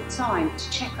person took the time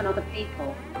to check on other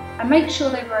people and make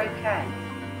sure they were okay.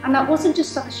 And that wasn't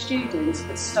just other students,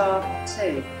 but staff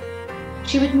too.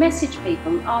 She would message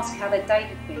people and ask how their day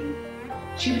had been.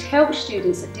 She would help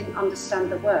students that didn't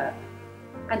understand the work.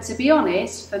 And to be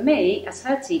honest, for me, as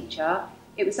her teacher,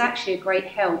 it was actually a great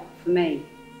help for me.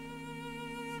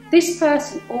 This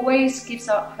person always gives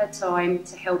up her time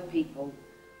to help people,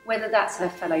 whether that's her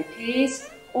fellow peers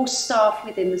or staff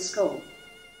within the school.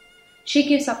 She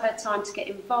gives up her time to get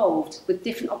involved with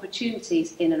different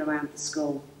opportunities in and around the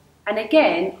school. And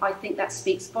again, I think that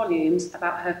speaks volumes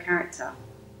about her character.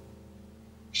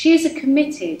 She is a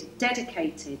committed,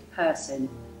 dedicated person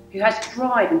who has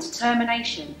drive and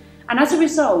determination, and as a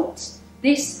result,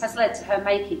 this has led to her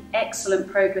making excellent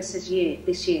progress this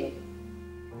year.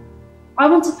 I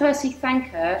want to personally thank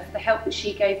her for the help that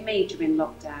she gave me during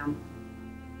lockdown.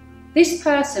 This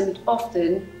person would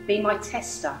often be my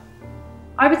tester.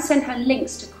 I would send her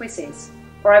links to quizzes,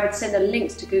 or I would send her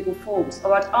links to Google Forms,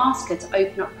 or I'd ask her to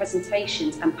open up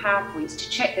presentations and PowerPoints to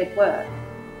check their work.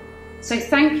 So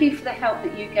thank you for the help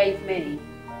that you gave me.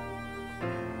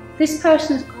 This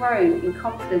person has grown in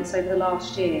confidence over the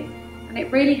last year, and it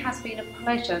really has been a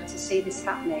pleasure to see this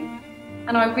happening.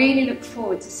 And I really look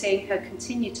forward to seeing her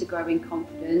continue to grow in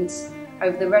confidence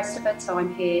over the rest of her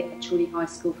time here at Challney High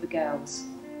School for Girls.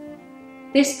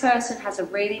 This person has a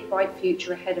really bright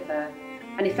future ahead of her,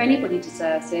 and if anybody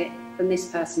deserves it, then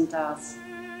this person does.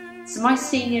 So my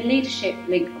Senior Leadership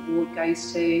Link Award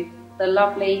goes to the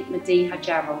lovely Madiha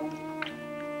Jarrell.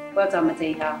 Well done,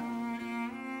 Madiha.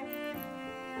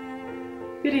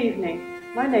 Good evening.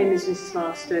 My name is Mrs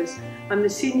Masters. I'm the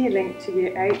Senior Link to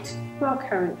Year 8, who are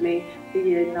currently the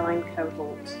Year 9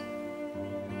 cohort.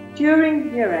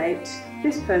 During Year 8,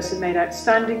 this person made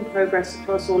outstanding progress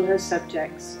across all her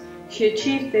subjects. She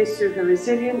achieved this through her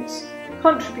resilience,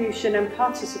 contribution and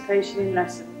participation in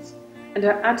lessons, and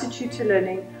her attitude to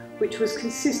learning, which was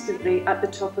consistently at the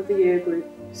top of the year group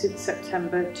since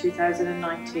September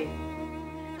 2019.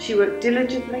 She worked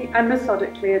diligently and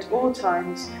methodically at all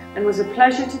times and was a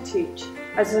pleasure to teach,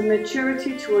 as her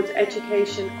maturity towards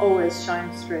education always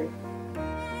shines through.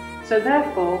 So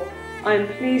therefore, I am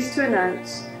pleased to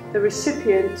announce the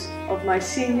recipient of my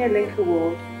Senior Link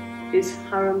Award is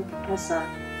Haram Hassan.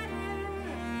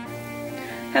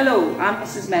 Hello, I'm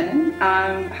Mrs Menon.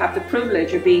 I have the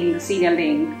privilege of being the Senior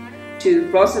Link to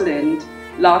Rosalind,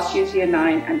 last year's Year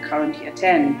 9 and current Year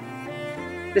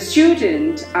 10. The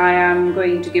student I am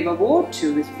going to give award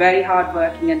to is very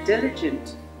hardworking and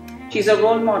diligent. She's a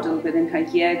role model within her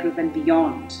year group and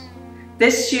beyond.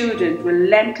 This student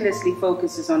relentlessly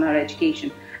focuses on her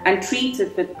education and treats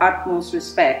it with utmost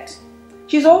respect.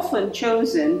 She's often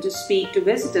chosen to speak to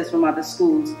visitors from other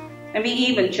schools, and we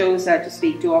even chose her to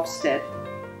speak to Ofsted.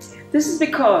 This is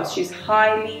because she's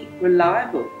highly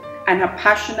reliable and her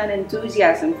passion and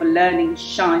enthusiasm for learning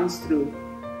shines through.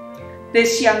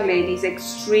 This young lady is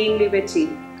extremely witty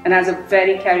and has a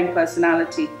very caring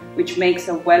personality, which makes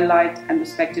her well-liked and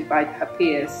respected by her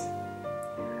peers.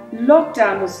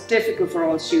 Lockdown was difficult for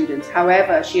all students.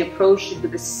 However, she approached it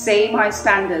with the same high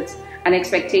standards and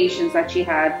expectations that she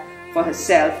had for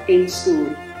herself in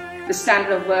school. The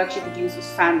standard of work she produced was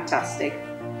fantastic.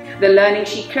 The learning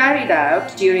she carried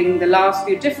out during the last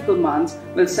few difficult months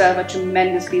will serve her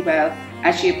tremendously well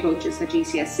as she approaches her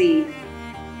GCSE.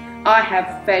 I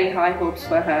have very high hopes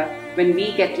for her when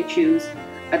we get to choose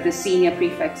the Senior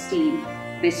Prefects team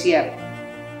this year.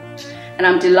 And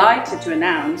I'm delighted to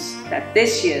announce that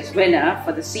this year's winner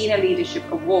for the Senior Leadership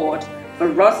Award for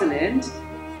Rosalind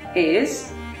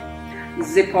is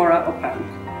Zipporah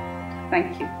Opang.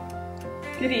 Thank you.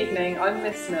 Good evening, I'm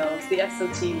Miss Mills, the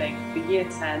SLT link for Year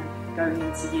 10 going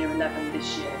into Year 11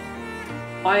 this year.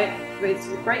 It's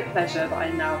with great pleasure that I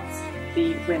announce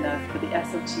the winner for the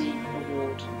SLT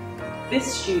award. This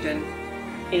student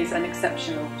is an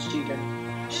exceptional student.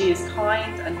 She is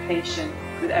kind and patient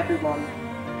with everyone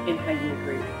in her year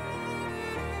group.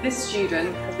 This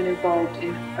student has been involved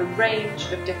in a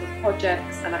range of different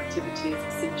projects and activities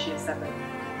since Year 7.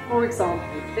 For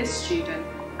example, this student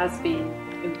has been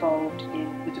involved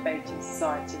in the Debating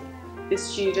Society. This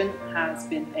student has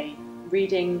been a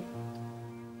reading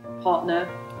partner.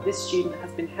 This student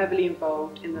has been heavily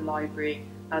involved in the library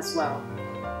as well.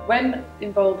 When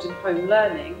involved in home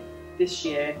learning this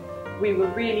year, we were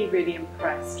really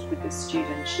impressed with this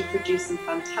student. She produced some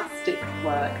fantastic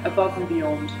work above and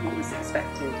beyond what was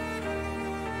expected.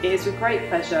 It is with great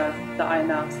pleasure that I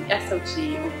announce the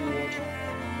SLT award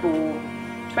for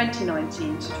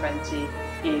 2019 to 20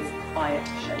 is Ayat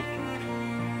Sheikh.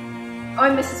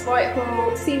 I'm Mrs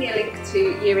Whitehall, Senior Link to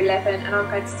Year 11, and I'm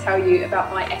going to tell you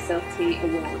about my SLT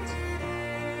award.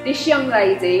 This young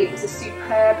lady was a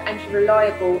superb and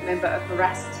reliable member of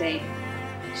Veracity.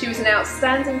 She was an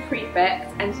outstanding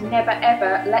prefect and never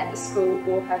ever let the school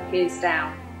or her peers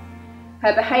down.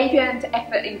 Her behaviour and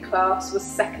effort in class was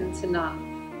second to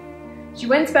none. She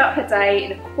went about her day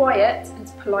in a quiet and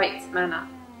polite manner,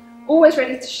 always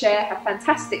ready to share her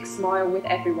fantastic smile with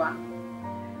everyone.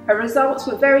 Her results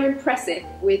were very impressive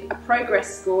with a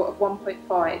progress score of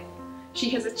 1.5. She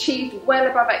has achieved well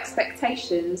above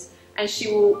expectations, and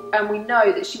we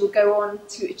know that she will go on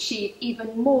to achieve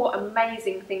even more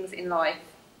amazing things in life.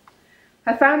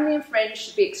 Her family and friends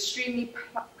should be extremely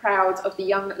proud of the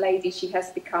young lady she has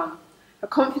become. Her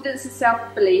confidence and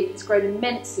self-belief has grown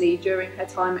immensely during her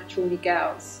time at Challney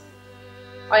Girls.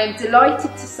 I am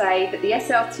delighted to say that the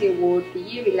SLT award for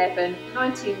Year 11,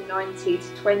 1990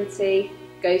 to 20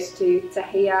 goes to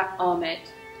Tahia Ahmed.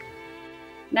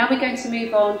 Now we're going to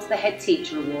move on to the Head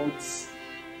Teacher Awards.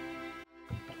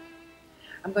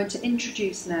 I'm going to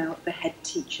introduce now the Head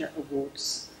Teacher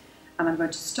Awards, and I'm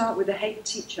going to start with the Head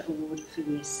Teacher Award for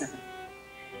Year 7.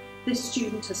 This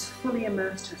student has fully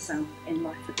immersed herself in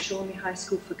life at Challney High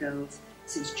School for Girls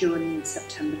since joining in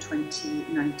September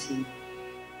 2019.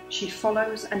 She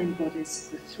follows and embodies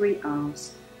the 3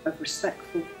 R's of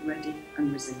respectful, ready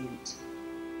and resilient.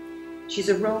 She's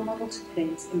a role model to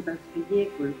peers in both her year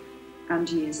group and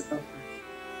years above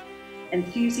her.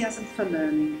 Enthusiasm for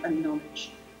learning and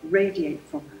knowledge radiate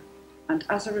from her, and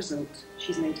as a result,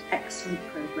 she's made excellent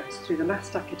progress through the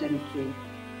last academic year,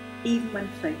 even when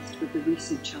faced with the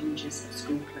recent challenges of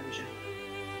school closure.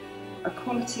 Her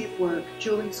quality of work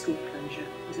during school closure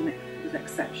was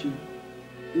exceptional,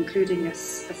 including a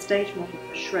stage model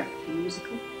for Shrek the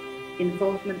musical,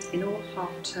 involvement in all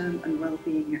half-term and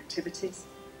well-being activities,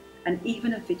 and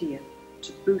even a video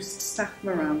to boost staff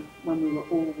morale when we were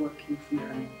all working from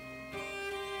home.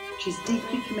 She's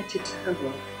deeply committed to her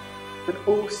work, but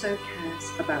also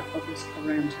cares about others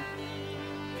around her.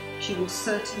 She will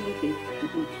certainly be an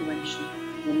influential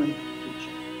woman of the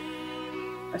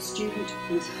future. A student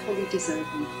who is fully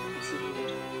deserving of this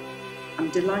award. I'm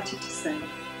delighted to say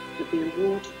that the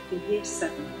award for Year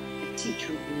 7, the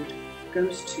Teacher Award,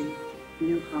 goes to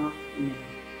Nuha Nim.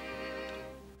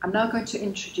 I'm now going to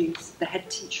introduce the Head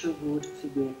Teacher Award for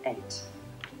Year 8.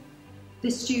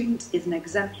 This student is an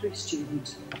exemplary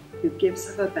student who gives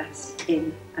of her best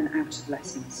in and out of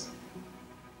lessons.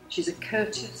 She's a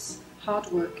courteous,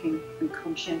 hard-working and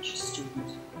conscientious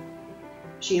student.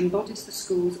 She embodies the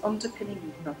school's underpinning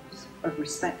ethos of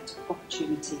respect,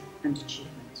 opportunity and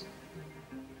achievement.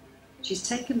 She's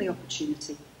taken the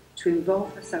opportunity to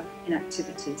involve herself in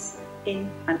activities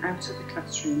in and out of the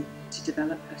classroom to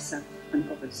develop herself and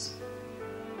others.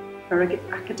 Her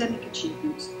academic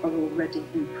achievements are already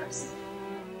impressive.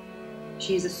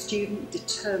 She is a student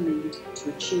determined to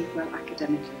achieve well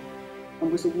academically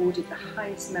and was awarded the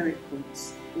highest merit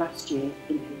points last year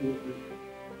in her year group.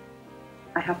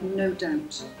 I have no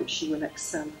doubt that she will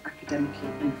excel academically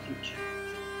in the future.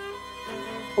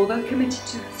 Although committed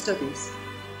to her studies,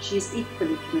 she is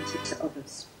equally committed to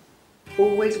others,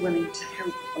 always willing to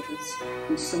help others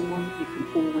and someone you can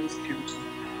always count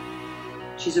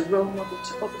on. She's a role model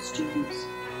to other students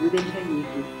within her year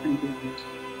group and beyond.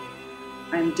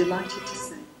 I am delighted to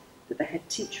say that the Head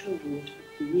Teacher Award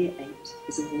for Year 8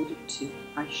 is awarded to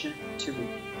Aisha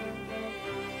Tariq.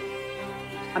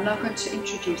 I'm now going to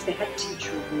introduce the Head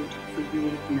Teacher Award for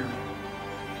Year 9.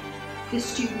 This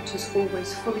student has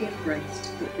always fully embraced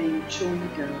what being a Challney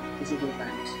girl is all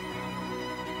about.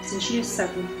 Since Year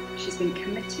 7, she's been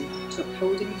committed to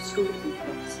upholding the school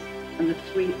ethos and the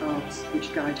 3 R's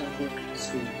which guide our work at the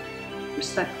school: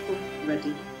 respectful,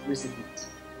 ready resilient.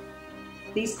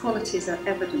 These qualities are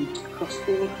evident across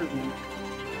all her work,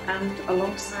 and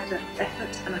alongside her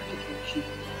effort and application,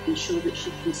 ensure that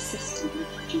she consistently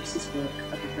produces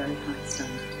work of a very high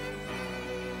standard.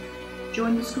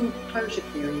 During the school closure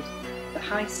period, the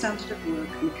high standard of work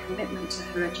and commitment to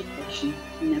her education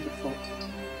never faltered.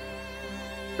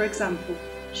 For example,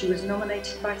 she was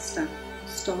nominated by staff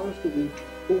Star of the Week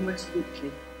almost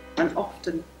weekly, and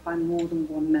often by more than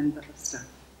one member of staff.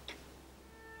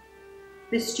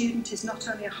 This student is not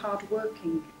only a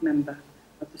hard-working member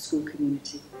of the school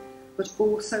community, but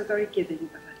also very giving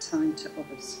of her time to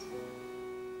others.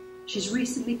 She's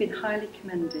recently been highly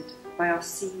commended by our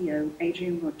CEO,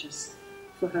 Adrian Rogers,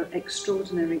 for her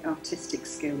extraordinary artistic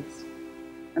skills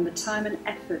and the time and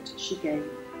effort she gave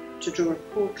to draw a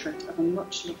portrait of a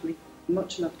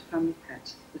much-loved family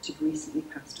pet that had recently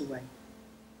passed away.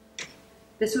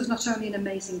 This was not only an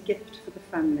amazing gift for the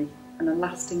family and a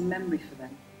lasting memory for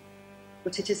them,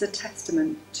 but it is a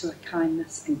testament to her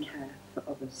kindness and care for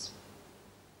others.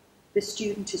 This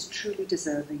student is truly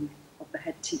deserving of the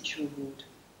Head Teacher Award.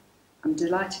 I'm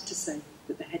delighted to say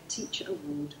that the Head Teacher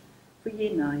Award for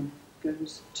Year 9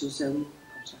 goes to Zoe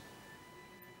Potter.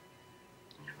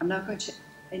 I'm now going to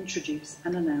introduce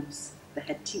and announce the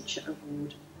Head Teacher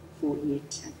Award for Year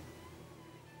 10.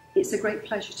 It's a great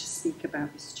pleasure to speak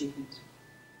about this student.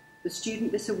 The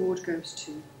student this award goes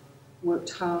to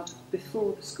worked hard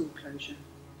before the school closure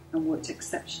and worked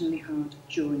exceptionally hard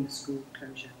during the school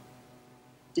closure,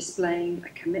 displaying a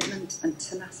commitment and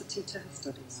tenacity to her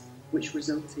studies which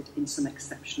resulted in some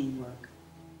exceptional work.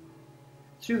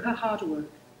 Through her hard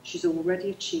work, she's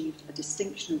already achieved a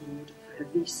distinction award for her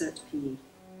research PE,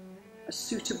 a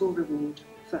suitable reward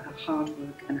for her hard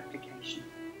work and application.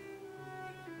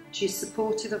 She is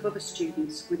supportive of other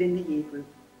students within the year group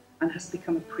and has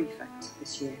become a prefect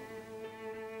this year.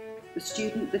 The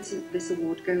student that this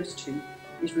award goes to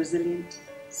is resilient,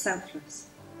 selfless,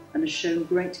 and has shown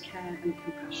great care and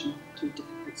compassion through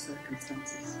difficult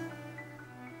circumstances.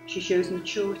 She shows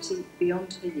maturity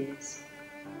beyond her years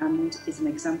and is an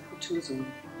example to us all,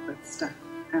 both staff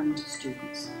and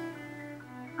students.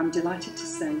 I'm delighted to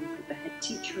say that the Head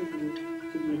Teacher Award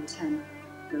for Year 10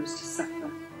 goes to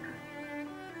Safa.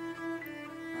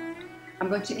 I'm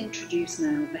going to introduce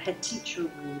now the Head Teacher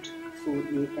Award for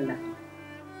Year 11.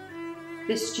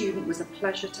 This student was a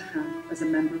pleasure to have as a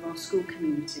member of our school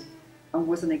community and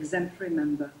was an exemplary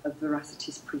member of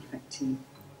Veracity's prefect team.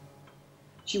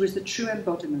 She was the true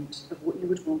embodiment of what you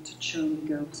would want a Challney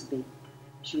girl to be.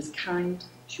 She was kind,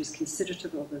 she was considerate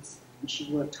of others, and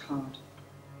she worked hard.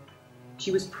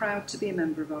 She was proud to be a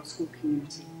member of our school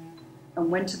community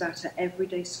and went about her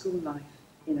everyday school life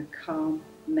in a calm,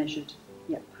 measured,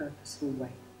 yet purposeful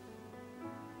way.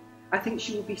 I think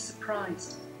she will be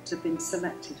surprised to have been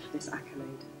selected for this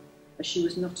accolade, as she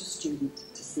was not a student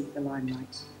to seek the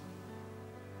limelight.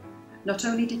 Not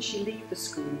only did she leave the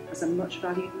school as a much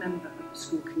valued member of the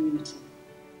school community,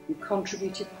 who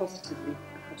contributed positively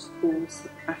across all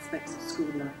aspects of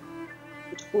school life,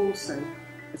 but also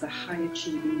as a high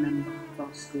achieving member of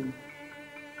our school.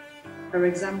 Her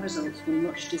exam results were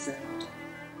much deserved,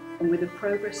 and with a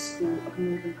progress score of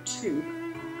more than 2,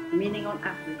 meaning on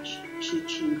average she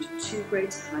achieved 2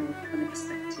 grades higher than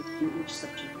expected in each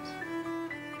subject.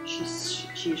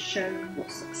 She has shown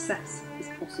what success is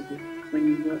possible when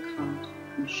you work hard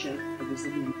and show a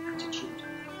resilient attitude.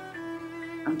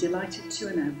 I'm delighted to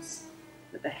announce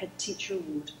that the Head Teacher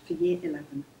Award for Year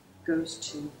 11 goes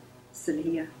to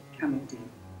Celia Camaldine.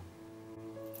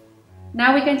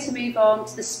 Now we're going to move on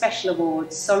to the special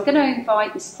awards. So I'm going to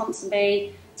invite Ms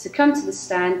Ponsonby to come to the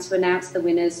stand to announce the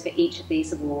winners for each of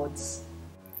these awards.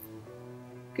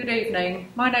 Good evening,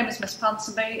 my name is Miss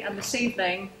Ponsonby and this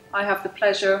evening I have the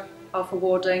pleasure of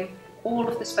awarding all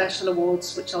of the special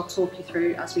awards which I'll talk you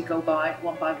through as we go by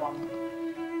one.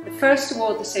 The first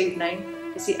award this evening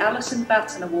is the Alison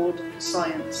Batten Award for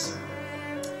Science.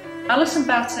 Alison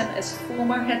Batten is a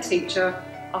former head teacher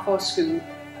of our school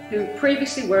who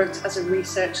previously worked as a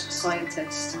research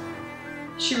scientist.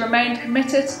 She remained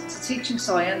committed to teaching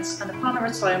science, and upon her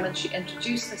retirement she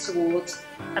introduced this award,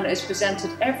 and it is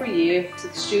presented every year to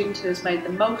the student who has made the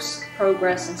most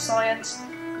progress in science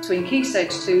between Key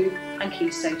Stage 2 and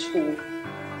Key Stage 4.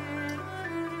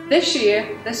 This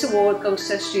year, this award goes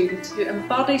to a student who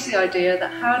embodies the idea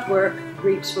that hard work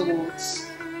reaps rewards.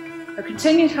 Her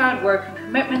continued hard work and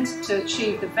commitment to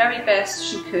achieve the very best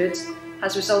she could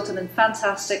has resulted in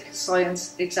fantastic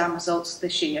science exam results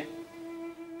this year.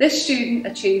 This student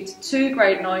achieved 2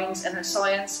 grade 9s in her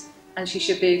science, and she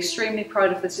should be extremely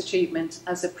proud of this achievement,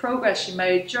 as the progress she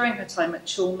made during her time at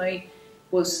Challney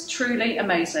was truly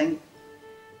amazing.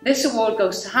 This award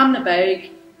goes to Hamna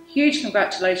Baig, Huge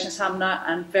congratulations, Hamna,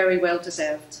 and very well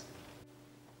deserved.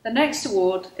 The next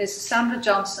award is the Sandra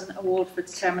Johnson Award for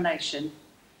Determination.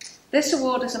 This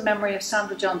award is a memory of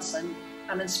Sandra Johnson,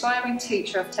 an inspiring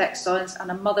teacher of textiles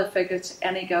and a mother figure to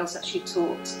any girls that she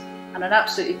taught, and an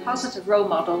absolutely positive role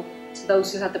model to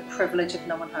those who had the privilege of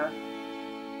knowing her.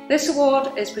 This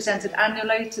award is presented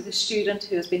annually to the student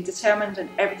who has been determined in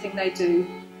everything they do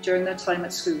during their time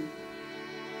at school.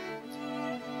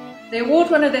 The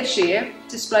award winner this year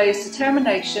displays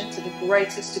determination to the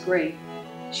greatest degree.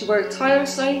 She worked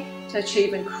tirelessly to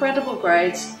achieve incredible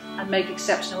grades and make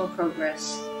exceptional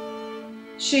progress.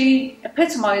 She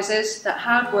epitomises that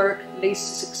hard work leads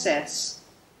to success.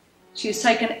 She has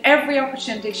taken every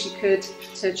opportunity she could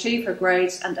to achieve her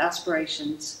grades and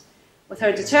aspirations. With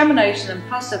her determination and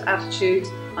positive attitude,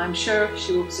 I'm sure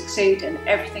she will succeed in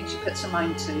everything she puts her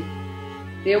mind to.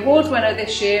 The award winner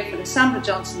this year for the Sandra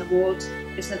Johnson Award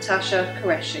is Natasha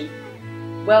Qureshi.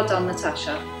 Well done,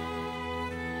 Natasha.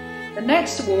 The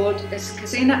next award is the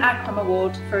Kazina Akram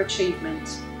Award for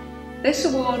Achievement. This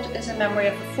award is in memory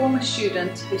of a former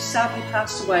student who sadly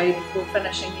passed away before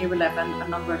finishing Year 11 a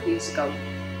number of years ago.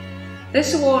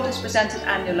 This award is presented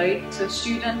annually to a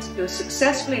student who has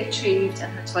successfully achieved in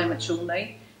her time at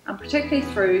Challney, and particularly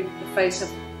through the face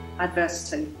of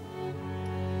adversity.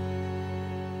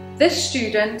 This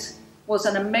student was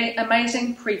an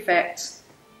amazing prefect,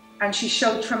 and she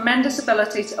showed tremendous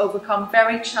ability to overcome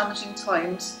very challenging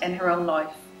times in her own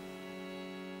life.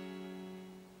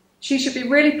 She should be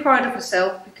really proud of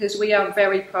herself because we are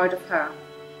very proud of her.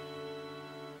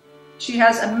 She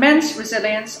has immense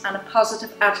resilience and a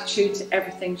positive attitude to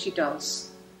everything she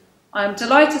does. I am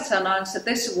delighted to announce that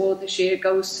this award this year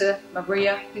goes to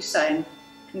Maria Hussein.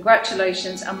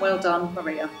 Congratulations and well done,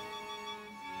 Maria.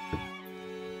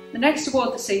 The next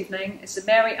award this evening is the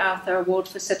Mary Arthur Award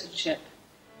for Citizenship.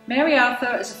 Mary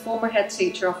Arthur is a former head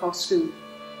teacher of our school.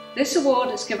 This award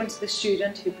is given to the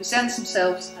student who presents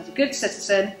themselves as a good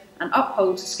citizen and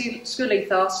upholds the school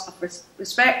ethos of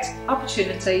respect,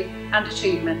 opportunity and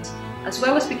achievement, as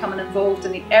well as becoming involved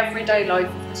in the everyday life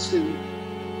of the school,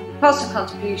 with positive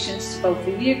contributions to both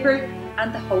the year group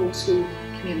and the whole school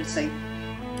community.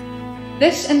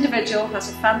 This individual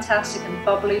has a fantastic and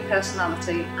bubbly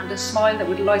personality and a smile that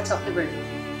would light up the room.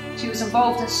 She was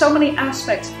involved in so many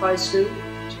aspects of high school.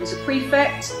 She was a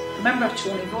prefect, a member of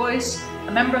Challney Boys,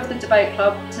 a member of the debate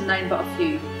club, to name but a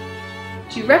few.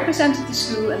 She represented the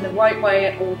school in the right way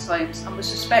at all times and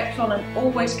was respectful and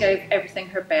always gave everything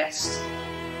her best.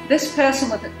 This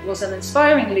person was an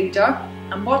inspiring leader,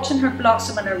 and watching her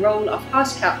blossom in her role of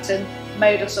house captain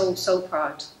made us all so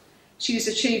proud. She has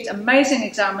achieved amazing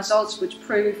exam results which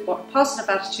prove what a positive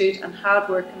attitude and hard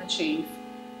work can achieve.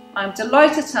 I am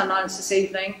delighted to announce this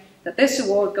evening that this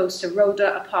award goes to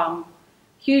Rhoda Apong.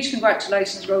 Huge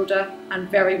congratulations, Rhoda, and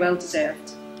very well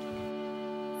deserved.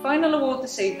 The final award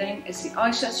this evening is the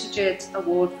Aisha Sajid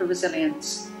Award for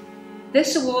Resilience.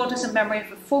 This award is in memory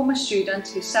of a former student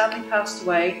who sadly passed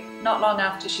away not long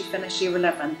after she finished Year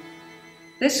 11.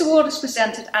 This award is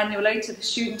presented annually to the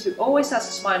student who always has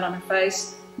a smile on her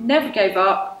face, never gave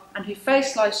up, and who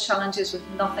faced life's challenges with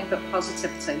nothing but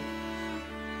positivity.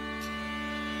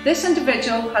 This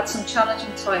individual had some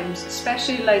challenging times,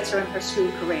 especially later in her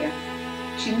school career.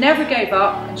 She never gave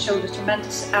up and showed a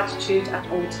tremendous attitude at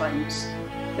all times.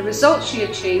 The results she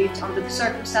achieved under the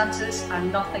circumstances are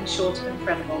nothing short of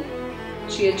incredible.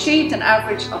 She achieved an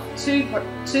average of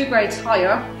two grades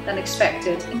higher than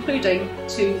expected, including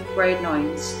 2 grade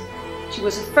 9s. She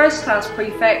was a first-class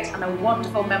prefect and a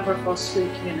wonderful member of our school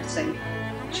community.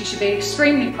 She should be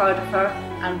extremely proud of her,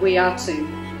 and we are too.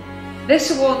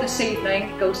 This award this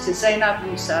evening goes to Zainab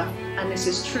Yousaf, and this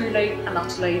is truly and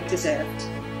utterly deserved.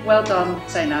 Well done,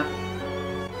 Zainab.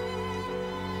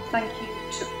 Thank you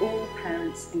to all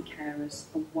parents and carers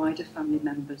and wider family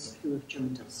members who have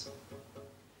joined us.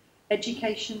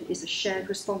 Education is a shared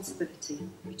responsibility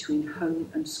between home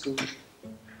and school,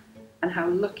 and how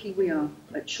lucky we are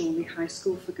at Challney High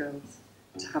School for Girls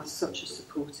to have such a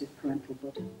supportive parental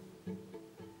body.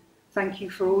 Thank you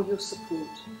for all your support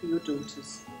for your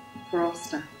daughters, for our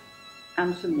staff,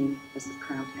 and for me as the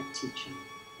proud head teacher.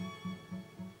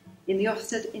 In the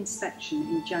Ofsted inspection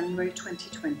in January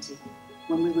 2020,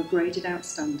 when we were graded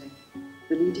outstanding,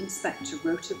 the lead inspector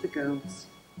wrote of the girls,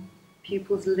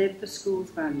 "Pupils live the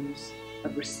school's values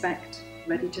of respect,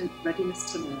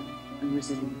 readiness to learn and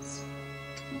resilience."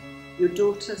 Your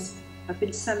daughters have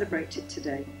been celebrated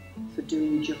today for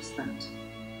doing just that.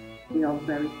 We are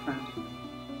very proud of them.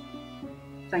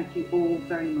 Thank you all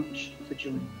very much for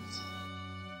joining us.